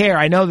didn't care,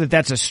 I know that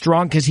that's a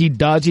strong, because he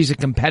does, he's a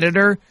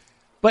competitor,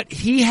 but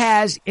he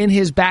has in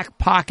his back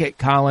pocket,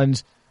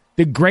 Collins,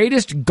 the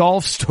greatest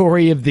golf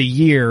story of the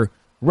year,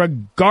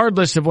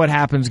 regardless of what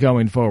happens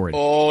going forward.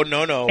 Oh,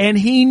 no. And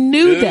he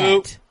knew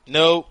that.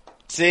 No.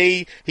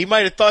 See, he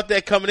might have thought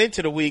that coming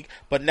into the week,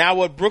 but now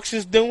what Brooks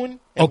is doing,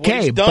 and what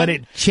he's done, but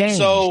it changed.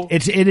 So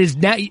it is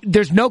now.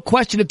 There's no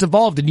question it's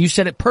evolved, and you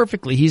said it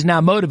perfectly. He's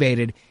now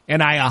motivated,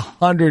 and I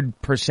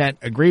 100%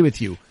 agree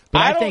with you.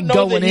 But I think don't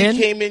know going that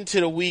he came into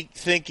the week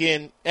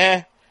thinking,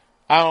 I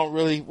don't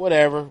really,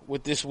 whatever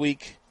with this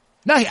week.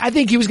 No, I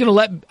think he was going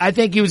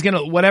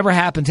to whatever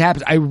happens.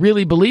 I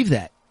really believe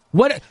that.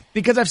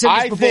 Because I've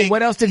said this before,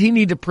 what else did he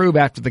need to prove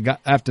after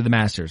the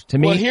Masters? To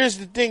me, well, here's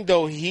the thing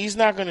though, he's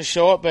not going to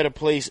show up at a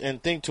place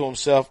and think to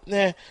himself,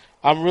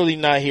 I'm really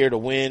not here to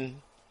win.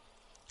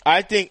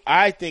 I think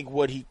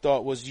what he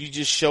thought was, you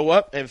just show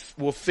up and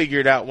we'll figure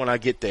it out when I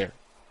get there.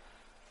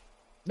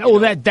 No,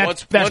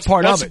 that's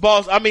part of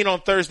it.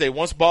 On Thursday,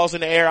 once ball's in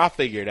the air, I'll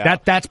figure it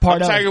out. That's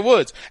part of it. Tiger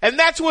Woods. And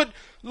that's what,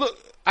 look,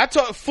 I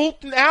talked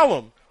Fulton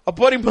Allen, a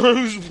buddy of mine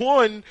who's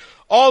won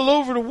all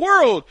over the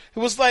world. It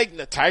was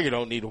like, Tiger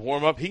don't need to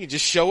warm up. He can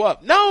just show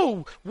up.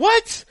 No.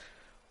 What?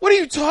 What are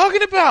you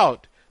talking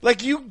about?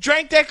 Like, you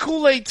drank that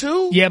Kool-Aid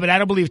too? Yeah, but I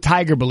don't believe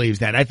Tiger believes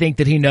that. I think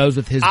that he knows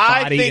with his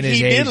body and his age. I think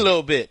he did a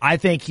little bit. I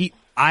think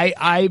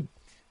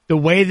the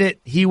way that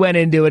he went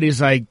into it is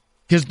like,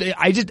 because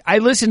I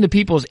listen to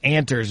people's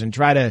answers and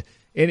try to,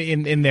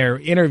 in their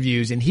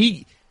interviews, and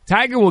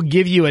Tiger will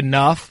give you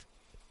enough.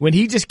 When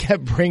he just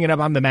kept bringing up,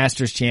 I'm the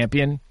Masters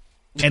champion,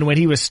 and when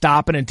he was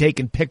stopping and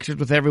taking pictures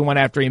with everyone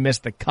after he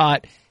missed the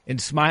cut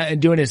and smiling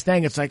and doing his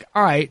thing, it's like,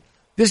 all right,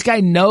 this guy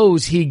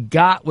knows he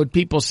got what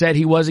people said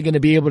he wasn't going to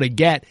be able to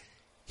get.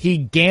 He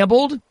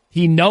gambled.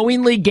 He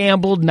knowingly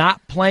gambled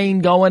not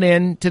playing going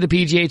into the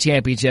PGA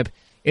Championship,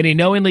 and he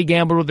knowingly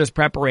gambled with his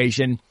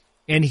preparation,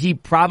 and he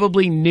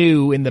probably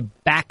knew in the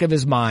back of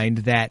his mind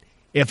that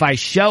if I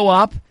show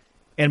up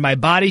and my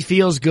body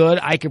feels good,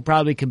 I could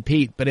probably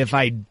compete. But if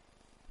I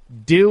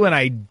do and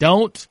I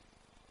don't,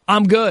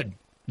 I'm good.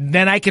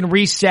 Then I can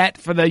reset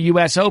for the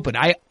U.S. Open.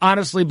 I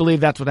honestly believe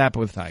that's what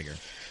happened with Tiger.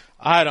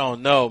 I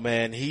don't know,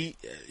 man.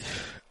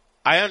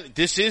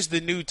 This is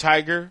the new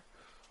Tiger,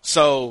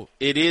 so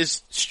it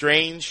is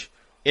strange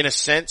in a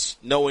sense,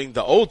 knowing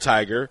the old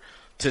Tiger,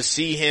 to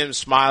see him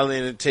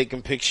smiling and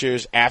taking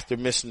pictures after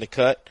missing the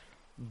cut.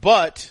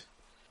 But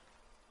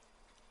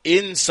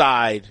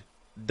inside,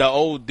 the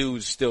old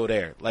dude's still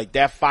there. Like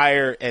that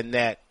fire and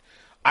that.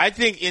 I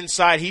think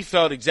inside he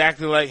felt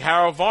exactly like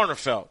Harold Varner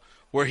felt,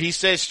 where he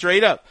said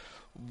straight up,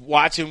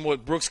 watching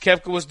what Brooks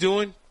Koepka was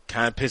doing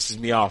kind of pisses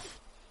me off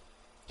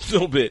a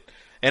little bit.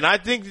 And I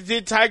think it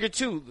did Tiger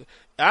too.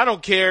 I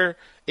don't care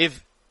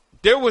if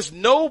there was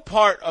no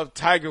part of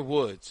Tiger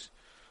Woods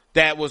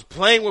that was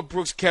playing with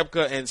Brooks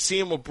Koepka and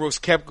seeing what Brooks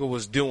Koepka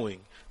was doing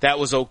that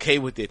was okay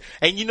with it.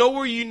 And you know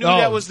where you knew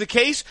that was the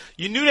case?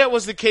 You knew that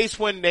was the case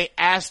when they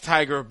asked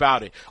Tiger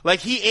about it. Like,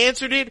 he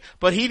answered it,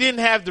 but he didn't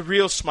have the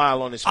real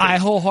smile on his face. I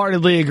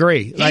wholeheartedly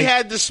agree. He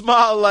had the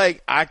smile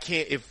like, I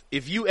can't,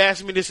 if you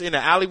asked me this in an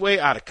alleyway,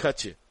 I'd have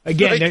cut you.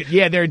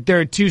 Again, there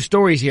are two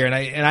stories here, and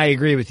I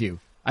agree with you.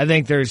 I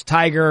think there's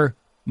Tiger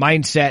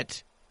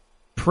mindset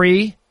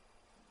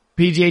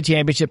pre-PGA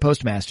Championship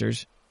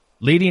post-Masters,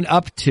 leading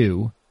up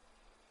to,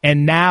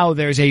 and now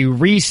there's a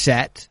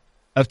reset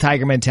of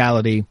Tiger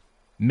mentality,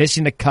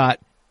 missing the cut,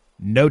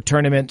 no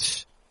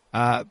tournaments,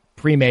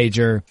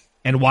 pre-major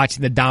and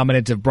watching the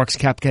dominance of Brooks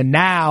Koepka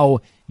now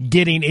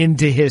getting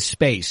into his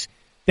space.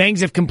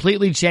 Things have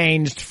completely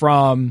changed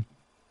from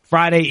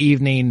Friday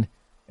evening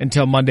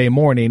until Monday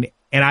morning.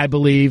 And I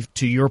believe,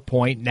 to your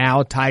point,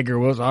 now Tiger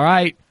was, all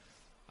right,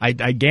 I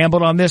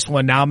gambled on this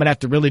one. Now I'm going to have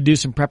to really do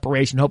some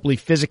preparation, hopefully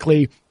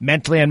physically,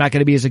 mentally. I'm not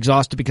going to be as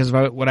exhausted because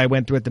of what I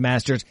went through at the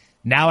Masters.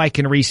 Now I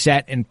can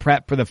reset and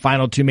prep for the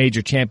final two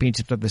major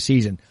championships of the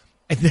season.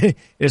 This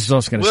is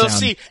also going to sound. We'll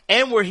see.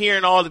 And we're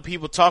hearing all the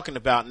people talking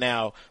about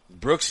now,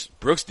 Brooks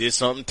did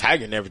something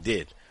Tiger never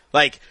did.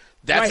 Like,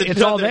 that's right,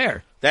 it's all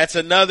there. That's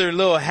another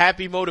little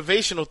happy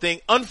motivational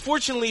thing.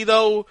 Unfortunately,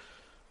 though,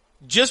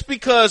 just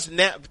because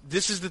now,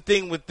 this is the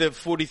thing with the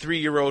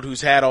 43-year-old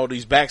who's had all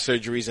these back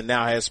surgeries and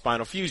now has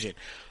spinal fusion.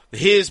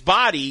 His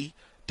body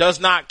does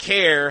not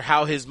care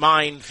how his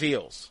mind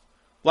feels.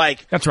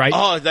 Like, that's right.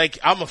 Oh, like,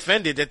 I'm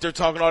offended that they're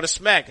talking all this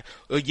smack.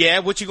 Yeah,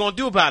 what you gonna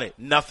do about it?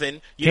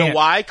 Nothing. You know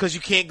why? Because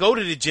you can't go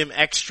to the gym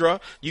extra.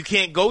 You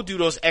can't go do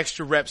those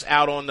extra reps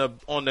out on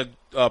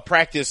the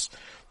practice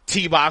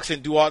tee box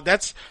and do all.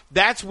 That's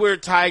where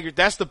Tiger.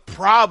 That's the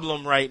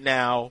problem right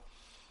now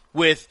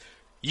with.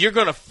 You're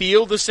going to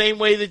feel the same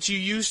way that you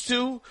used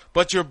to,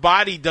 but your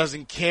body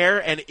doesn't care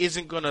and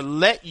isn't going to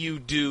let you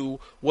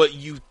do what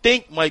you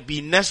think might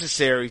be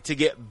necessary to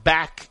get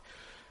back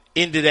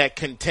into that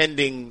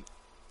contending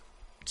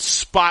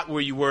spot where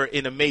you were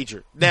in a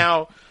major.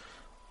 Now,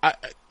 I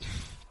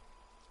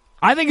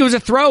think it was a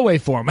throwaway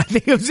for him. I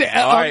think it was.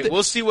 All right,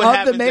 we'll see what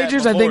happens of the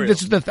majors. I think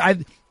this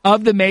is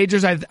of the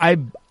majors. I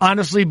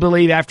honestly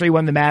believe after he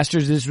won the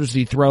Masters, this was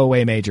the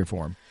throwaway major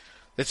for him.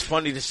 It's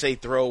funny to say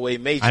throwaway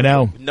major. I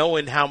know.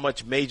 Knowing how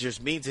much majors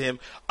mean to him,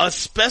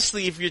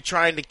 especially if you're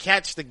trying to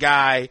catch the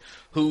guy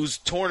whose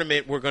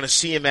tournament we're going to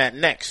see him at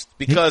next.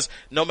 Because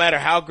no matter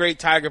how great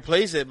Tiger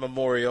plays at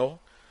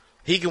Memorial,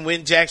 he can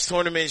win Jack's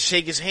tournament and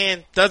shake his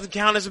hand. Doesn't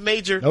count as a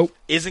major. Nope.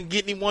 Isn't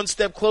getting him one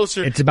step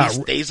closer. He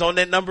stays on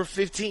that number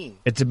 15.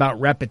 It's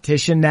about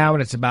repetition now,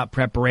 and it's about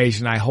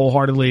preparation. I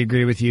wholeheartedly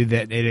agree with you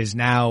that it is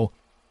now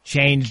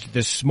changed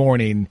this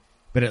morning,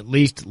 but at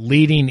least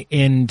leading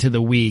into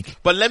the week.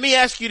 But let me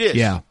ask you this.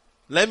 Yeah.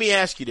 Let me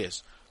ask you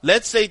this.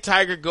 Let's say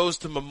Tiger goes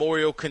to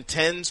Memorial,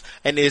 contends,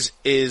 and is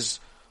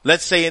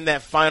let's say in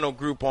that final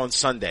group on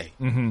Sunday.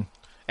 Mm-hmm.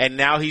 And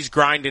now he's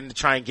grinding to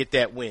try and get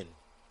that win.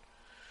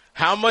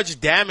 How much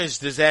damage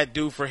does that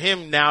do for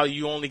him now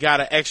you only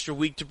got an extra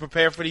week to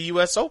prepare for the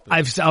U.S. Open?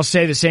 I'll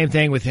say the same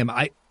thing with him.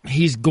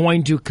 He's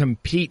going to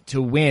compete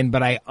to win,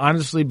 but I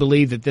honestly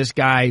believe that this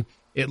guy,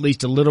 at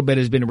least a little bit,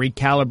 has been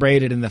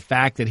recalibrated in the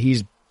fact that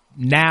he's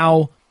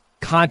now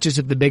conscious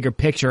of the bigger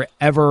picture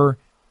ever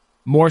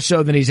more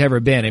so than he's ever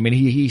been. I mean,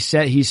 he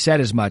said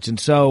as much. And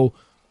so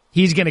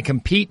he's going to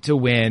compete to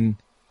win.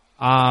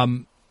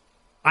 I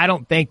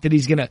don't think that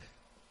he's going to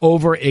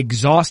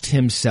over-exhaust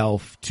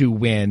himself to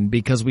win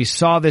because we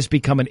saw this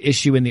become an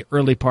issue in the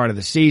early part of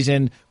the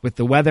season with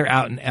the weather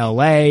out in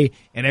L.A.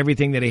 and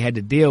everything that he had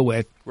to deal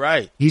with.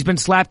 Right. He's been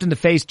slapped in the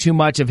face too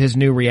much of his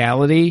new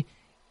reality,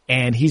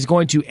 and he's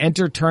going to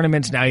enter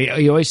tournaments. Now,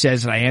 he always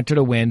says that I enter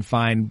to win.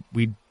 Fine.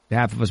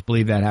 Half of us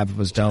believe that, half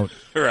of us don't.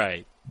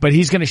 Right. But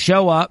he's going to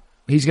show up.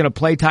 He's going to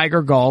play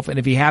Tiger golf, and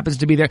if he happens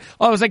to be there, it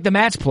was like the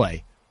match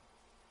play.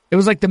 It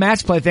was like the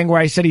match play thing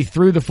where I said he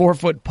threw the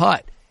 4-foot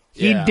putt.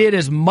 He did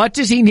as much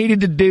as he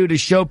needed to do to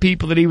show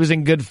people that he was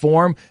in good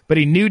form, but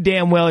he knew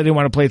damn well he didn't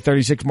want to play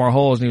 36 more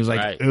holes, and he was like,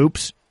 right.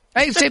 Oops.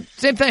 Hey,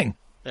 same thing.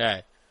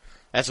 Right.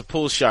 That's a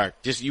pool shark.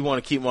 Just you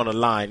want to keep him on the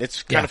line.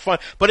 It's kind of fun.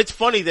 But it's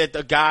funny that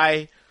the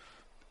guy,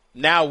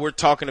 now we're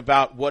talking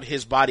about what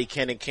his body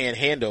can and can't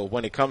handle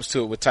when it comes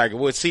to it with Tiger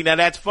Woods. See, now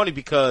that's funny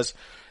because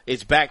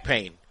it's back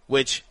pain,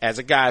 which as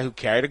a guy who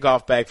carried a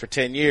golf bag for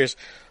 10 years,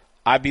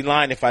 I'd be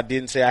lying if I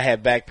didn't say I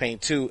had back pain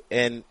too.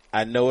 And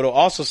I know it'll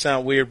also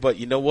sound weird, but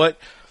you know what?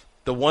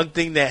 The one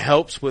thing that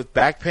helps with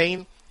back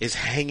pain is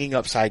hanging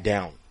upside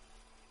down.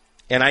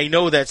 And I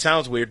know that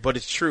sounds weird, but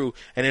it's true,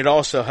 and it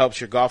also helps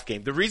your golf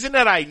game. The reason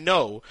that I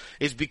know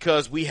is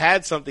because we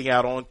had something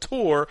out on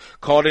tour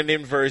called an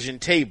inversion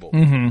table.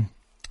 Mm-hmm.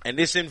 And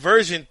this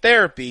inversion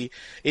therapy,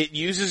 it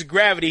uses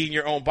gravity in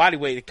your own body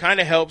weight. It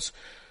kind of helps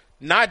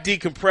not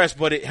decompress,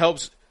 but it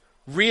helps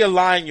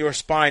realign your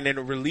spine, and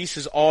it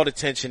releases all the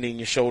tension in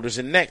your shoulders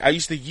and neck. I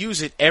used to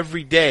use it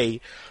every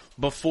day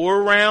before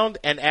a round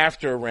and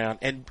after a round,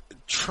 and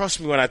trust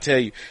me when I tell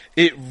you,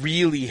 it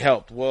really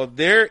helped. Well,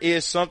 there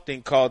is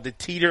something called the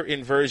teeter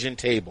inversion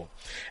table.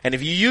 And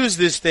if you use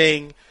this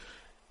thing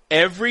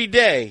every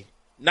day,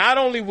 not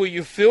only will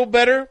you feel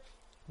better,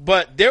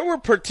 but there were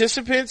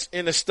participants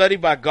in a study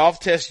by Golf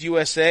Test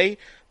USA.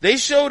 They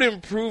showed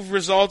improved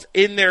results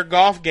in their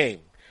golf game.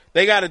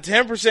 They got a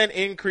 10%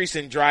 increase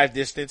in drive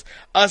distance,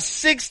 a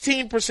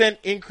 16%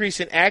 increase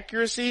in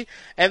accuracy,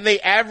 and they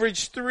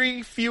averaged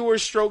 3 fewer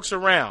strokes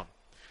around.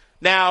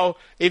 Now,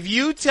 if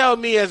you tell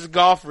me as a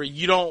golfer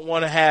you don't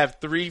want to have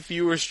 3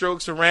 fewer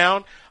strokes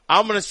around,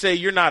 I'm going to say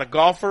you're not a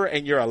golfer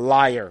and you're a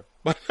liar.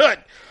 But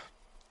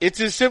it's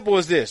as simple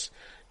as this.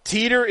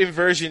 Teeter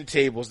inversion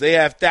tables. They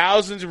have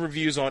thousands of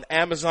reviews on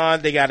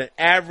Amazon. They got an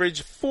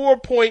average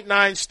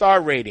 4.9 star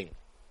rating.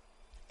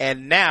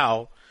 And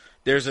now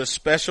there's a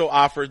special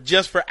offer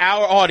just for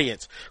our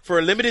audience. For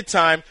a limited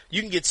time,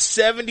 you can get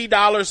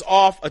 $70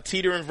 off a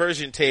teeter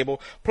inversion table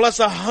plus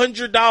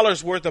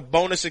 $100 worth of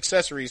bonus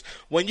accessories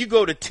when you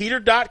go to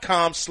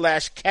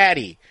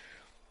teeter.com/caddy.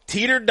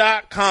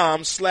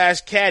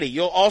 Teeter.com/caddy.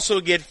 You'll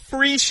also get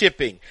free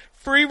shipping,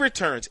 free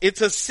returns.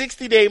 It's a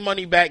 60-day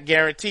money-back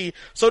guarantee,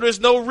 so there's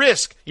no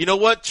risk. You know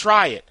what?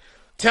 Try it.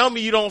 Tell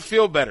me you don't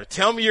feel better.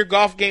 Tell me your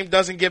golf game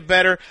doesn't get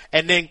better,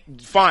 and then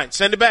fine,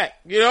 send it back.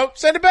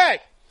 Send it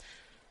back.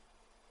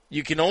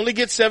 You can only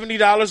get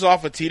 $70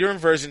 off a teeter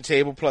inversion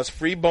table plus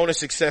free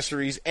bonus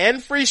accessories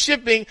and free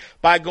shipping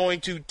by going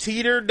to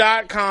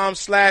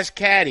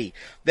teeter.com/caddy.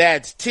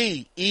 That's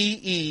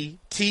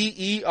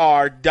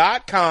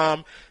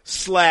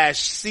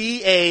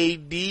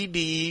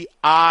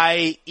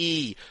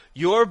TEETER.com/CADDIE.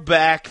 Your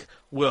back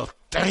will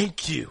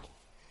thank you.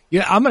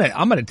 Yeah, I'm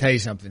gonna tell you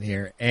something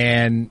here,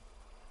 and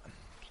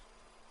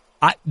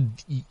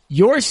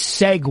your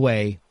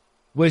segue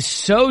was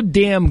so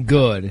damn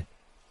good.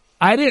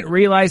 I didn't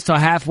realize till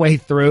halfway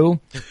through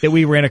that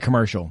we were in a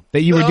commercial,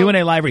 that you were doing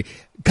a live read.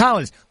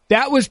 Collins,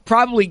 that was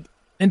probably,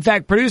 in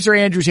fact, producer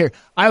Andrew's here.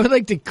 I would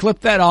like to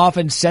clip that off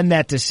and send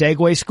that to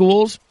Segway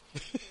schools.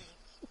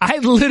 I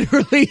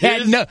literally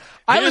had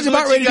I was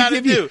about ready to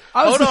give you.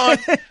 Hold on.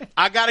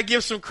 I got to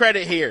give some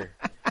credit here.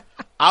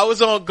 I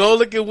was on Go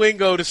Look at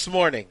Wingo this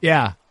morning.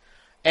 Yeah.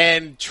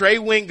 And Trey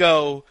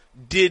Wingo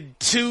did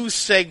 2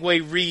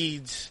 Segway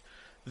reads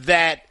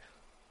that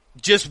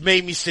just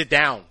made me sit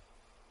down.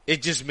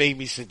 It just made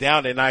me sit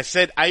down. And I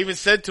even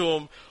said to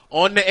him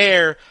on the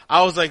air,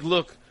 I was like,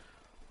 look,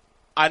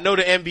 I know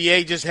the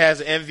NBA just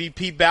has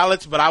MVP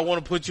ballots, but I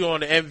want to put you on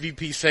the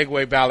MVP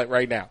Segway ballot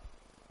right now.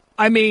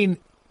 I mean,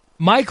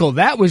 Michael,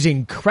 that was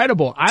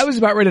incredible. I was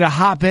about ready to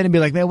hop in and be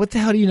like, man, what the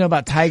hell do you know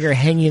about Tiger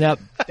hanging up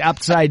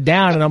upside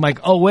down? And I'm like,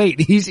 oh, wait,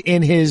 he's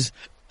in his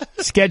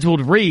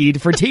scheduled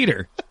read for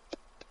Teeter.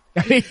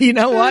 I mean, you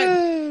know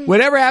what?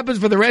 Whatever happens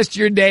for the rest of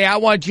your day, I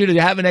want you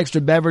to have an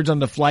extra beverage on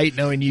the flight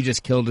knowing you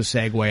just killed a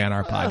segue on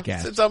our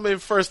podcast. Since I'm in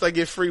first, I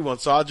get free one,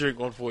 so I'll drink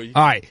one for you.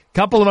 All right.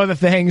 Couple of other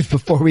things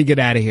before we get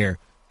out of here.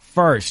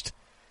 First,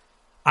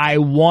 I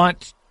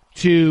want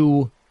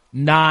to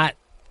not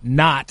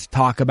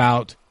talk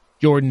about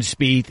Jordan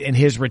Spieth and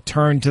his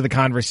return to the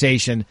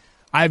conversation.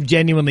 I've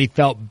genuinely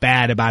felt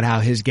bad about how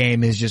his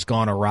game has just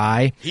gone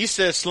awry. He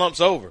says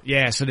slump's over.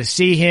 Yeah, so to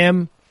see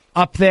him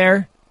up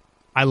there,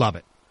 I love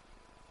it.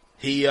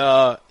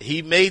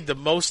 He made the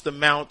most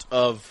amount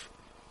of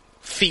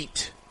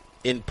feet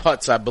in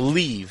putts, I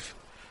believe,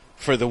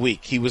 for the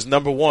week. He was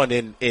number 1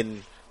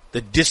 in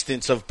the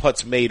distance of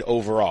putts made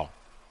overall,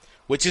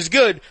 which is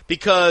good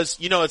because,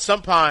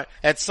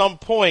 at some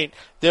point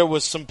there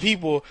was some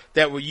people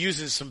that were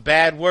using some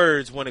bad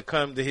words when it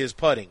comes to his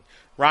putting.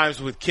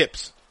 Rhymes with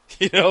kips,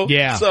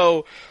 Yeah.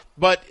 So,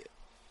 but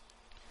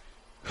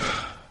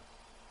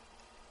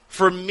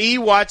for me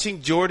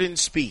watching Jordan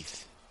Spieth,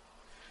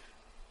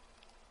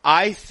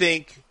 I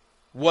think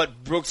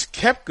what Brooks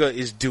Koepka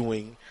is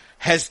doing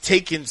has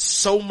taken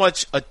so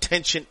much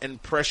attention and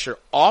pressure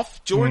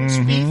off Jordan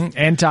Spieth.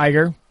 And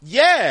Tiger.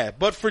 Yeah,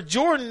 but for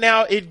Jordan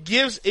now,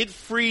 it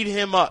freed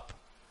him up.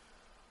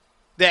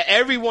 That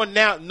everyone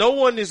now, no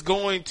one is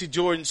going to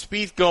Jordan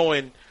Spieth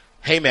going,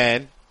 hey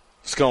man,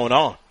 what's going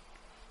on?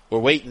 We're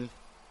waiting.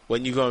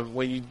 When you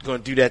gonna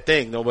do that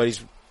thing?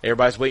 Everybody's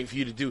waiting for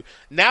you to do.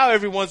 Now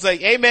everyone's like,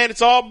 hey man,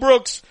 it's all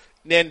Brooks.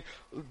 And then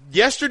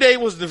yesterday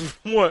was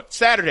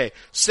Saturday.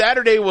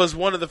 Saturday was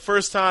one of the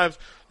first times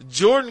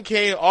Jordan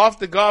came off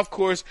the golf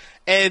course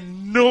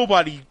and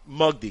nobody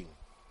mugged him.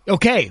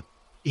 Okay.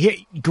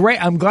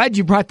 Great. I'm glad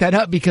you brought that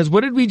up because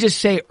what did we just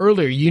say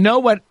earlier? You know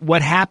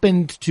what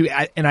happened to,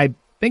 and I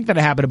think that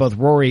it happened to both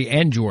Rory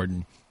and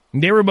Jordan.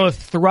 They were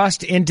both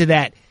thrust into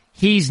that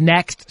he's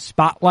next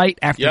spotlight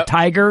after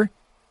Tiger,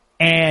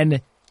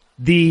 and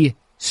the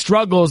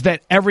struggles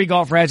that every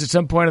golfer has at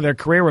some point in their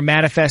career were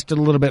manifested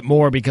a little bit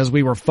more because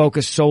we were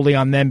focused solely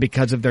on them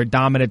because of their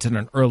dominance at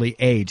an early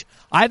age.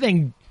 I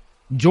think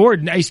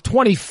Jordan, he's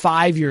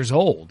 25 years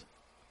old,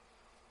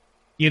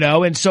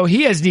 and so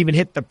he hasn't even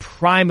hit the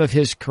prime of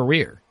his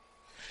career.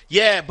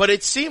 Yeah, but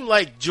it seemed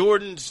like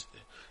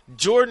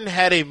Jordan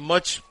had a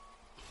much,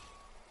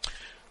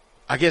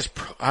 I guess,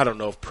 I don't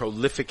know if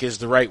prolific is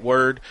the right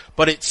word,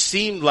 but it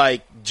seemed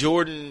like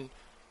Jordan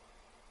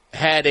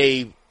had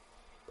a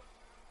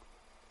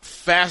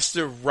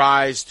faster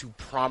rise to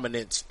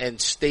prominence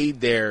and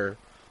stayed there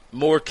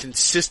more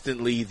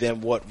consistently than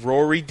what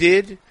Rory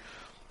did.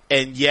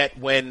 And yet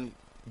when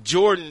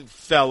Jordan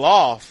fell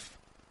off,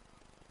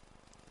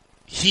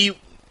 he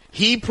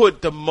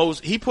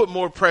put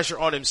more pressure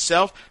on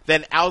himself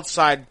than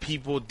outside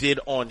people did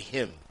on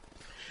him.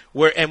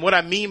 And what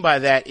I mean by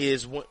that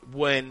is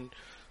when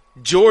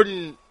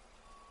Jordan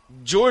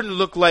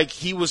looked like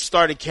he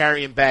started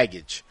carrying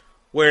baggage.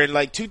 Where in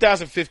like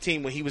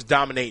 2015 when he was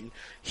dominating,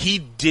 he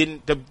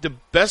didn't. The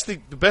best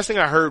thing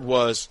I heard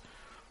was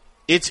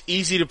it's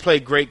easy to play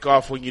great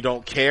golf when you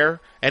don't care,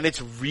 and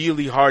it's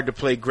really hard to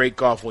play great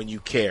golf when you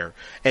care.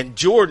 And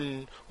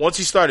Jordan, once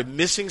he started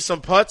missing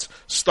some putts,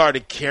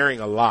 started caring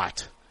a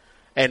lot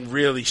and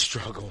really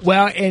struggled.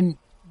 Well, and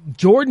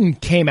Jordan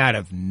came out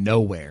of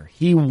nowhere.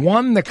 He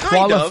won the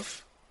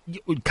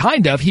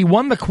He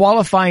won the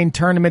qualifying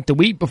tournament the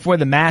week before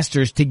the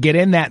Masters to get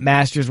in that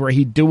Masters where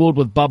he dueled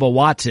with Bubba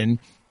Watson.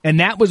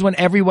 And that was when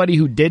everybody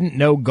who didn't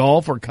know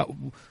golf or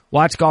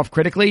watch golf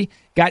critically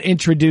got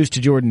introduced to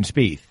Jordan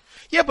Spieth.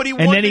 Yeah, but he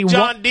won the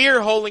John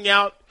Deere holding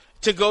out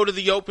to go to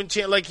the Open.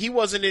 Like, he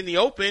wasn't in the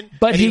Open.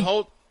 But he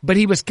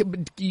was.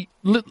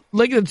 Look at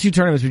the two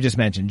tournaments we just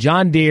mentioned,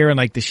 John Deere and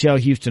like the Shell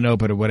Houston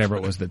Open or whatever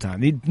it was at the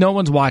time. No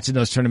one's watching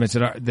those tournaments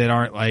that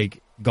aren't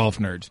like golf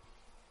nerds.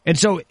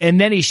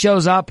 And then he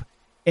shows up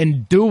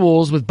and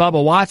duels with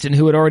Bubba Watson,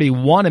 who had already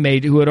won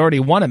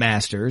a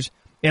Masters,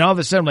 and all of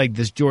a sudden, like,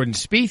 this Jordan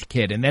Spieth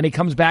kid, and then he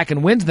comes back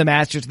and wins the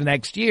Masters the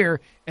next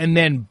year, and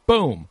then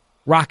boom,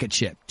 rocket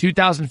ship.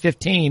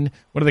 2015,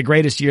 one of the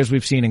greatest years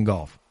we've seen in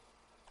golf.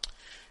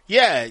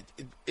 Yeah,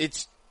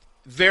 it's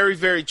very,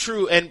 very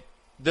true. And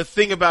the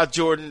thing about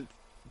Jordan,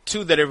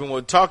 too, that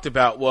everyone talked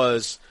about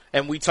was,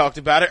 and we talked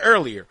about it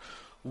earlier,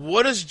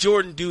 what does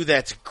Jordan do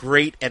that's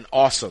great and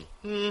awesome?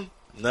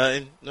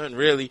 Nothing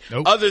really.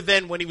 Nope. Other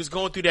than when he was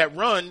going through that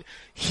run,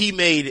 he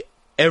made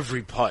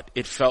every putt,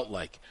 it felt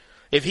like.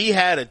 If he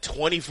had a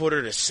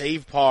 20-footer to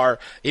save par,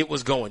 it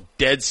was going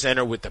dead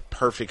center with the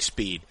perfect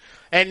speed.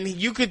 And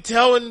you could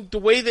tell in the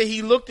way that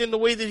he looked and the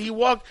way that he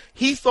walked,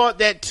 he thought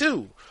that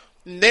too.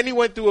 And then he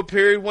went through a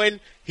period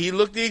when he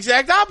looked the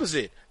exact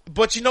opposite.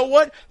 But you know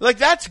what? Like,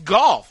 that's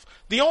golf.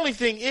 The only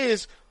thing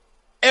is,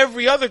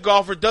 every other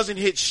golfer doesn't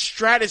hit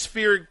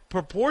stratospheric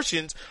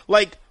proportions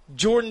like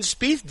Jordan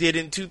Spieth did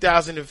in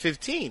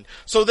 2015.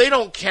 So they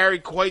don't carry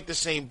quite the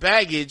same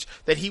baggage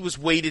that he was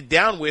weighted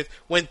down with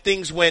when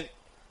things went,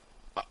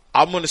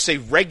 I'm going to say,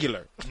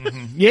 regular.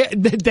 Mm-hmm. Yeah,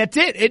 that's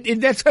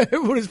it. That's why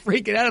everyone was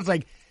freaking out. It's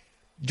like,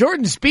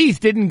 Jordan Spieth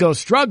didn't go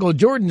struggle.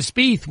 Jordan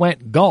Spieth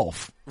went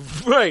golf.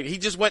 Right. He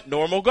just went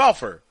normal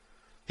golfer.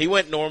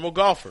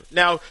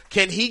 Now,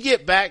 can he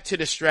get back to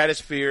the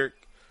stratospheric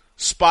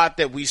spot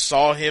that we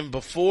saw him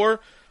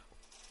before?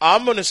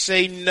 I'm going to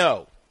say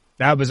no.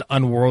 That was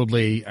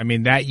unworldly. I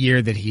mean, that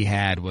year that he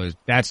had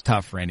that's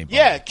tough for anybody.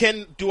 Yeah.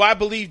 Do I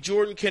believe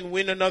Jordan can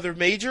win another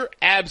major?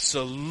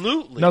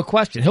 Absolutely. No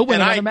question. He'll win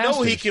another Masters. And I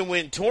know he Masters. can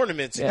win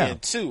tournaments again,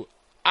 too.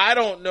 I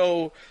don't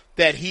know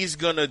that he's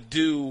going to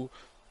do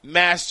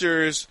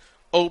Masters,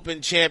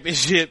 Open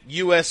Championship,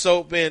 U.S.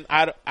 Open.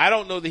 I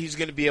don't know that he's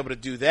going to be able to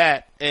do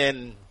that.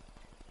 And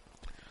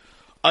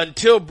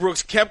until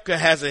Brooks Koepka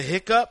has a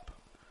hiccup,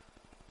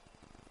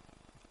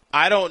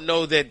 I don't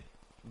know that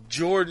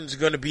Jordan's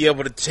going to be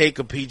able to take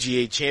a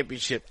PGA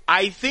championship.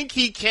 I think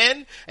he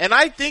can, and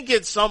I think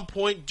at some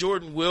point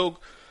Jordan will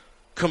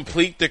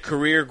complete the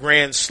career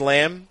Grand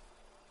Slam.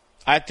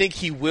 I think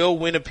he will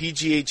win a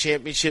PGA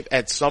championship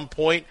at some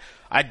point.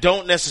 I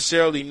don't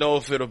necessarily know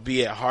if it'll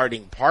be at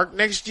Harding Park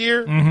next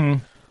year,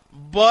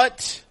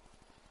 but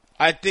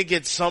I think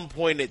at some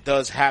point it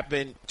does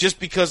happen just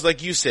because,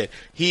 like you said,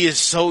 he is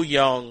so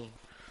young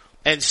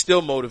and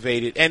still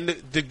motivated. And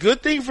the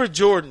good thing for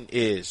Jordan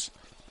is,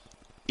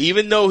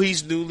 even though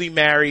he's newly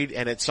married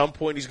and at some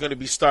point he's going to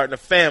be starting a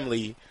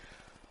family,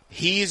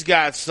 he's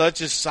got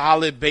such a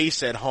solid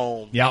base at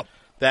home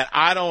that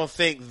I don't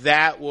think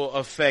that will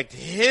affect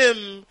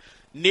him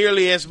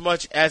nearly as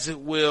much as it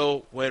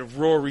will when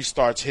Rory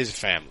starts his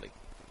family.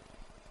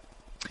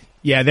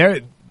 Yeah,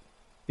 they're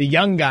the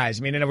young guys.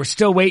 I mean, and we're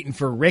still waiting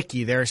for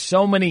Ricky. There are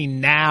so many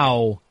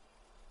now.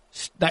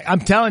 I'm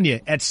telling you,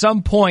 at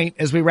some point,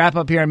 as we wrap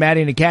up here on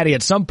Maddie and the Caddy,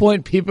 at some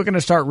point people are going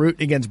to start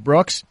rooting against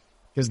Brooks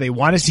because they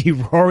want to see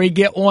Rory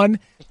get one.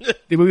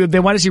 They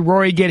want to see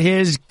Rory get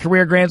his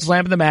career Grand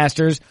Slam at the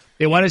Masters.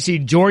 They want to see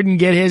Jordan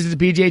get his at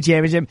the PGA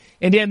Championship.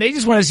 And then they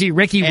just want to see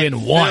Ricky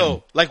win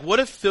one. Like, what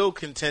if Phil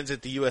contends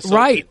at the U.S.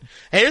 Right. Open?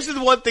 And here's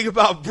the one thing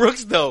about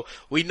Brooks, though.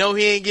 We know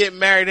he ain't getting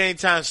married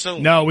anytime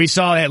soon. No, we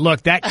saw that.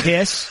 Look, that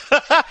kiss.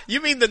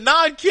 You mean the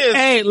non-kiss?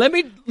 Hey, let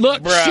me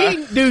look.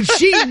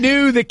 She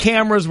knew the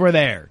cameras were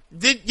there.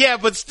 Yeah,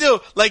 but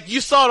still, like,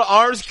 you saw the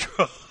arms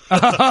grow.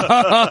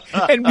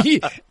 and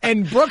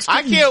Brooks,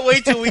 I can't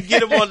wait till we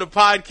get him on the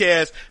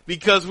podcast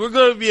because we're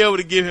going to be able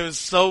to give him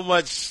so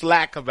much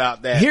slack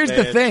about that. Here's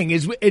the thing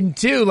and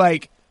two,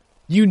 like,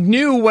 you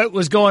knew what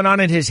was going on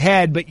in his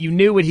head, but you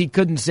knew what he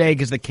couldn't say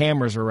because the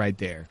cameras were right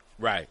there.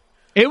 Right.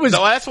 It was.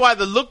 So that's why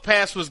the look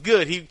pass was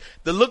good.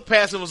 The look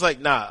pass was like,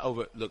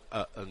 nah.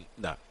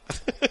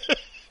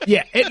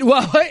 Yeah.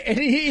 And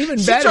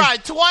even better. She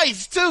tried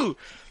twice too.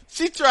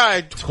 She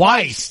tried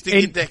twice to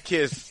get that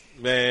kiss.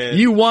 Man,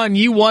 you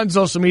won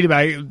social media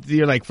by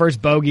your like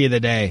first bogey of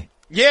the day.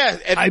 Yeah,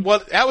 and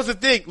that was the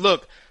thing.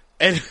 Look,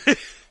 and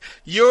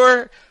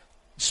your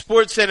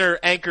SportsCenter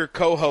anchor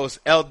co-host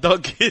Elle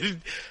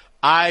Duncan,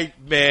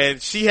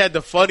 she had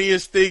the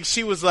funniest thing.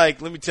 She was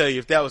like, "Let me tell you,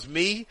 if that was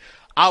me,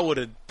 I would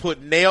have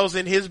put nails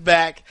in his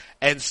back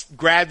and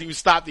grabbed him,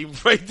 stopped him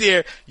right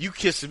there. You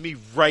kissing me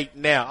right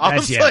now.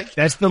 That's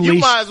the you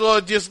least. might as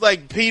well just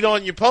like peed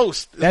on your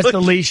post. That's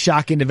the least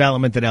shocking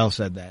development that Elle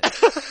said that.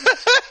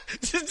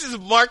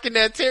 just marking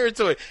that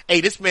territory.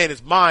 Hey, this man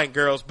is mine,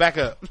 girls. Back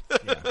up.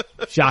 Yeah.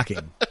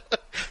 Shocking.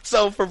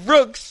 So for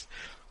Brooks,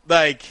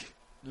 like,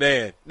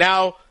 man.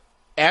 Now,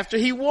 after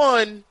he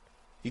won,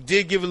 he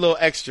did give a little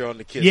extra on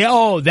the kiss.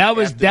 Yeah, that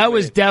was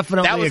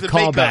definitely a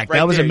callback. Right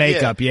that was there. a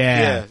makeup,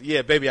 yeah.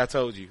 Yeah, baby, I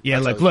told you. Yeah,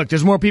 look,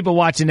 there's more people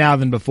watching now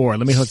than before.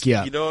 Let me hook you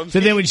up. You know what I'm so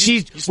saying?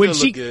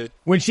 then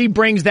when she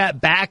brings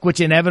that back, which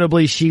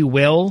inevitably she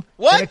will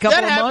in a couple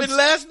that of happened months,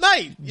 last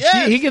night.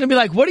 Yeah. He's going to be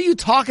like, what are you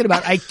talking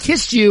about? I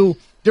kissed you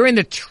during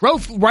the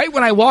trophy, right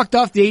when I walked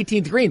off the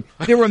 18th green.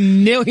 There were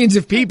millions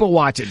of people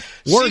watching.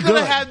 She's going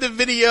to have the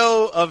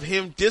video of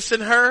him dissing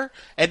her,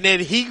 and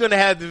then he's going to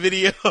have the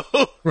video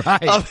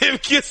of him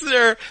kissing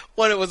her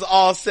when it was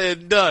all said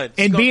and done.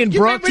 And being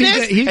Brooks,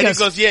 he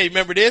goes, yeah, you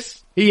remember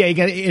this? Yeah,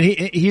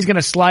 he's going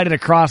to slide it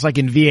across like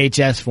in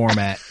VHS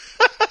format.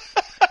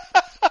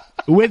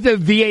 With the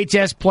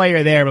VHS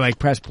player there, like,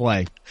 press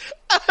play.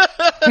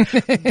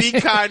 Be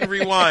kind,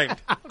 rewind.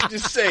 I'm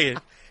just saying.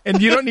 And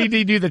you don't need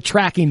to do the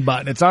tracking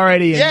button. It's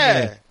already in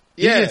there.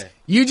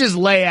 You just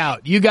lay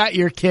out. You got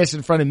your kiss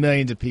in front of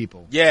millions of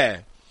people. Yeah.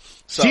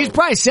 So, she's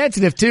probably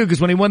sensitive, too,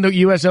 because when he won the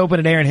U.S. Open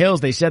at Erin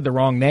Hills, they said the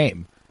wrong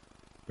name.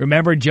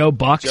 Remember Joe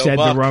Buck said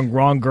the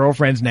wrong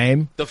girlfriend's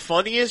name? The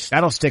funniest?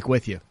 That'll stick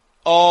with you.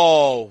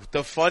 Oh,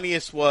 the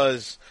funniest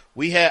was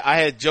I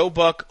had Joe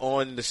Buck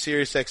on the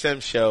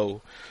SiriusXM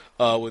show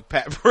with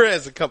Pat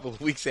Perez a couple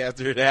of weeks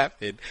after it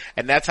happened,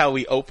 and that's how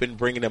we opened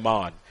bringing him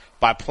on.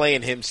 By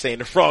playing him saying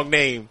the wrong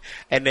name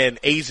and then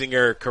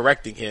Azinger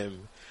correcting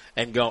him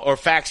and or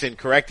faxing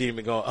correcting him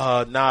and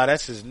going, nah,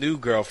 that's his new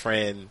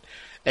girlfriend.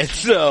 And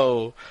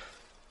so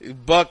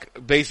Buck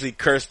basically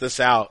cursed us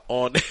out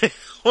on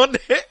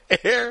the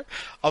air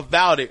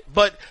about it.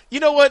 But you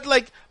know what?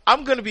 Like,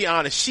 I'm going to be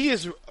honest.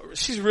 She's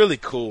really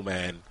cool,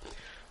 man.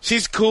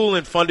 She's cool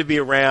and fun to be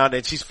around,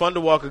 and she's fun to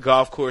walk a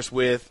golf course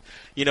with,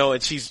 you know,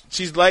 and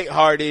she's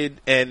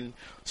lighthearted, and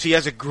she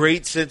has a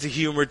great sense of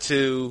humor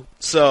too.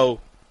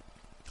 So,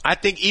 I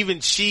think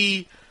even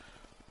she,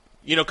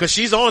 you know, because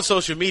she's on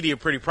social media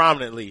pretty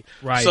prominently.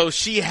 Right. So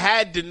she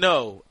had to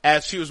know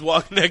as she was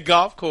walking that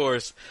golf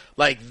course,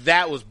 like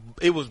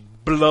it was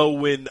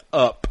blowing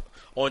up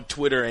on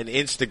Twitter and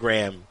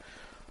Instagram.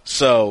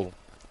 So,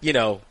 you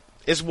know,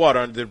 it's water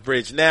under the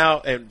bridge now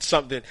and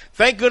something.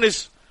 Thank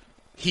goodness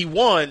he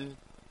won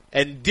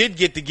and did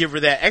get to give her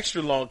that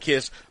extra long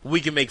kiss.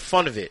 We can make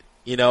fun of it,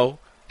 you know,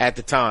 at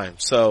the time.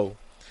 So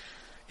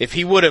if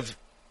he would have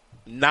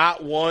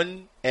not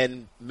won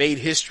and made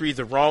history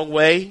the wrong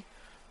way,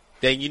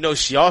 then you know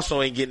she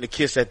also ain't getting a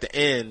kiss at the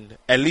end,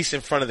 at least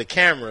in front of the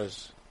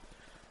cameras.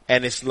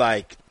 And it's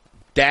like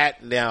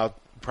that now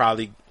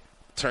probably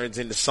turns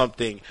into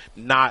something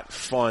not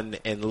fun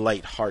and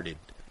lighthearted,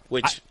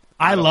 which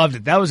I loved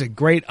it. That was a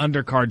great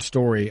undercard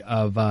story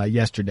of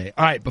yesterday.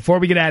 All right, before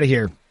we get out of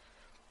here,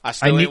 I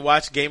still didn't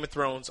watch Game of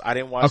Thrones. I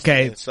didn't watch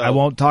it, so I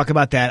won't talk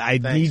about that. I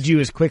need you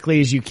as quickly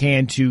as you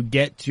can to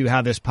get to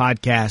how this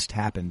podcast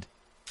happened.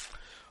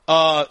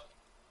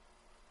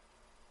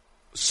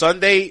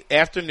 Sunday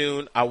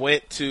afternoon, I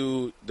went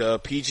to the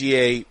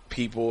PGA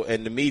people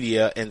and the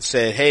media and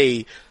said,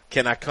 hey,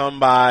 can I come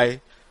by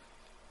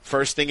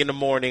first thing in the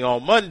morning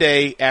on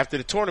Monday after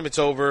the tournament's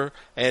over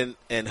and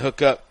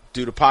hook up,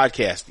 do the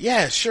podcast?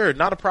 Yeah, sure.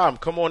 Not a problem.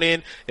 Come on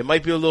in. It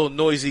might be a little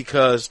noisy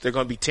because they're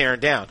going to be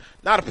tearing down.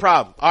 Not a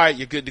problem. All right,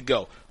 you're good to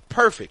go.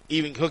 Perfect.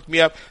 Even hooked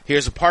me up.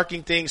 Here's a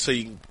parking thing so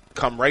you can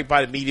come right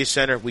by the media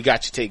center. We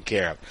got you taken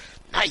care of.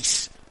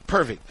 Nice.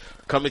 Perfect.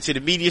 Coming to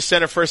the media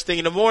center first thing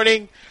in the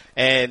morning,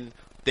 and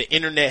the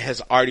internet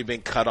has already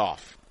been cut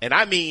off. And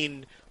I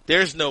mean,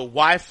 there's no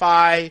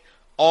Wi-Fi.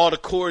 All the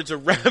cords are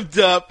wrapped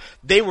up.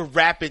 They were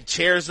wrapping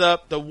chairs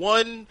up. The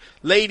one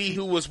lady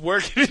who was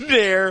working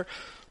there,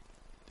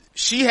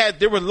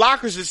 there were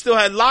lockers that still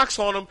had locks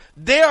on them.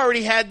 They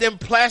already had them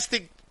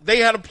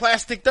they had them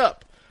plasticed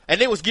up. And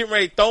they was getting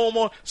ready to throw them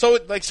on. So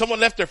like someone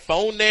left their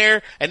phone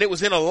there, and it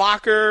was in a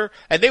locker,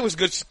 and they was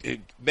good.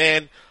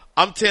 Man,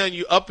 I'm telling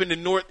you, up in the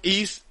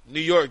Northeast, New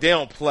York, they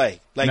don't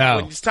play. Like,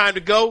 when it's time to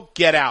go,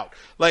 get out.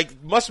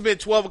 Like, must have been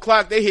 12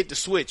 o'clock. They hit the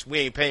switch. We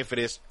ain't paying for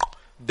this.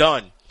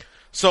 Done.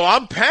 So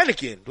I'm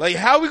panicking. Like,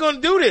 how are we going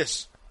to do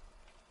this?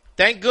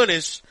 Thank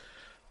goodness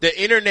the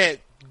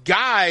internet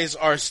guys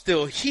are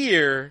still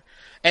here,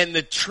 and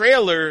the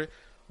trailer,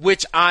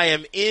 which I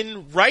am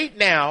in right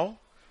now,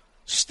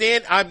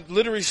 I've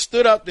literally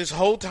stood up this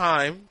whole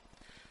time,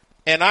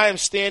 and I am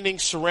standing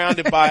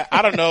surrounded by,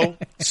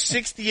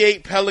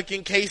 68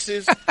 Pelican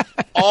cases,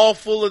 all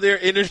full of their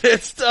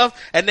internet stuff.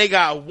 And they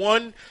got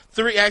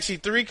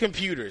three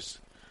computers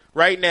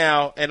right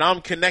now. And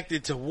I'm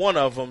connected to one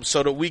of them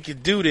so that we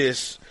can do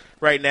this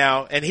right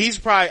now. And he's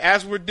probably,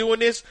 as we're doing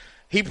this,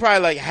 he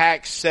probably like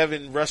hacked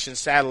 7 Russian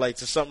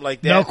satellites or something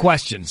like that. No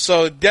question.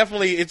 So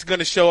definitely it's going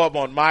to show up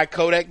on my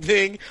Kodak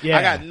thing. Yeah.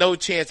 I got no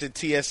chance at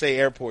TSA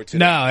airport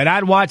today. No, and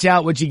I'd watch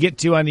out what you get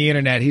to on the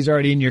internet. He's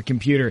already in your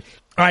computer.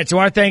 All right, so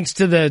our thanks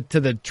to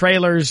the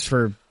trailers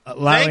for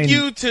allowing. Thank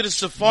you to the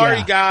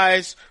Safari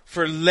guys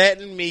for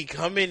letting me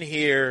come in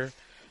here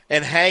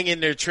and hang in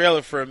their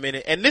trailer for a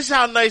minute. And this is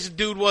how nice the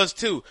dude was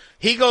too.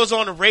 He goes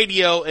on the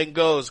radio and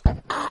goes,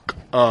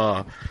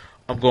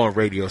 I'm going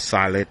radio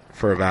silent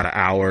for about an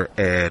hour,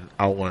 and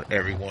I want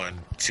everyone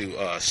to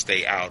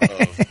stay out of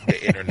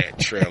the internet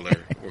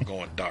trailer. We're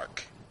going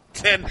dark.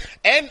 And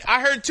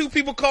I heard 2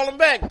 people call him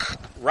back.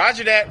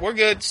 Roger that. We're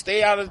good.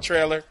 Stay out of the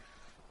trailer.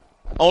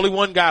 Only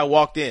one guy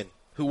walked in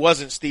who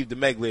wasn't Steve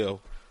DeMeglio,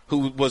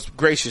 who was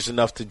gracious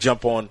enough to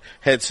jump on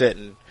headset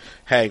and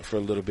hang for a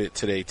little bit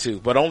today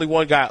too. But only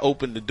one guy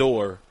opened the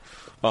door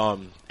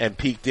and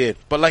peeked in.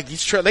 But like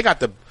they got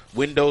the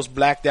windows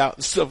blacked out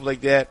and stuff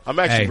like that. I'm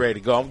actually ready to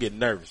go. I'm getting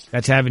nervous.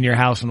 That's having your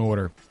house in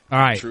order. All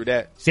right. True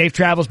that. Safe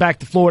travels back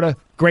to Florida.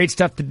 Great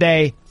stuff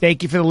today.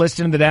 Thank you for the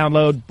listen and the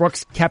download.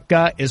 Brooks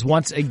Koepka is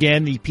once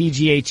again the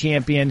PGA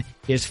champion,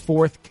 his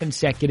 4th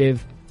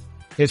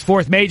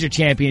major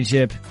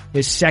championship,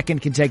 his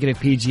 2nd consecutive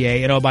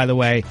PGA. And oh, by the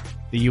way,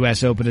 the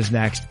U.S. Open is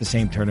next, the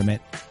same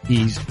tournament.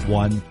 He's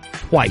won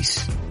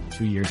twice,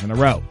 2 years in a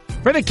row.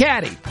 For the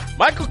caddy,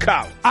 Michael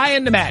Collins. I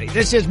am the Matty.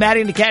 This is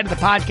Matty and the Caddy, the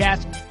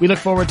podcast. We look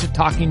forward to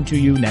talking to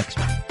you next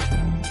week.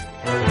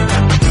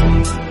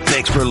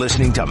 Thanks for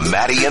listening to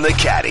Matty and the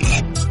Caddy.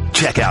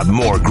 Check out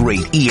more great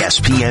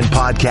ESPN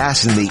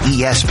podcasts in the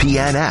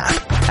ESPN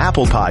app,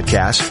 Apple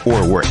Podcasts,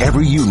 or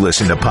wherever you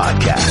listen to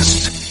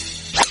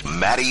podcasts.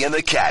 Matty and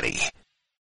the Caddy.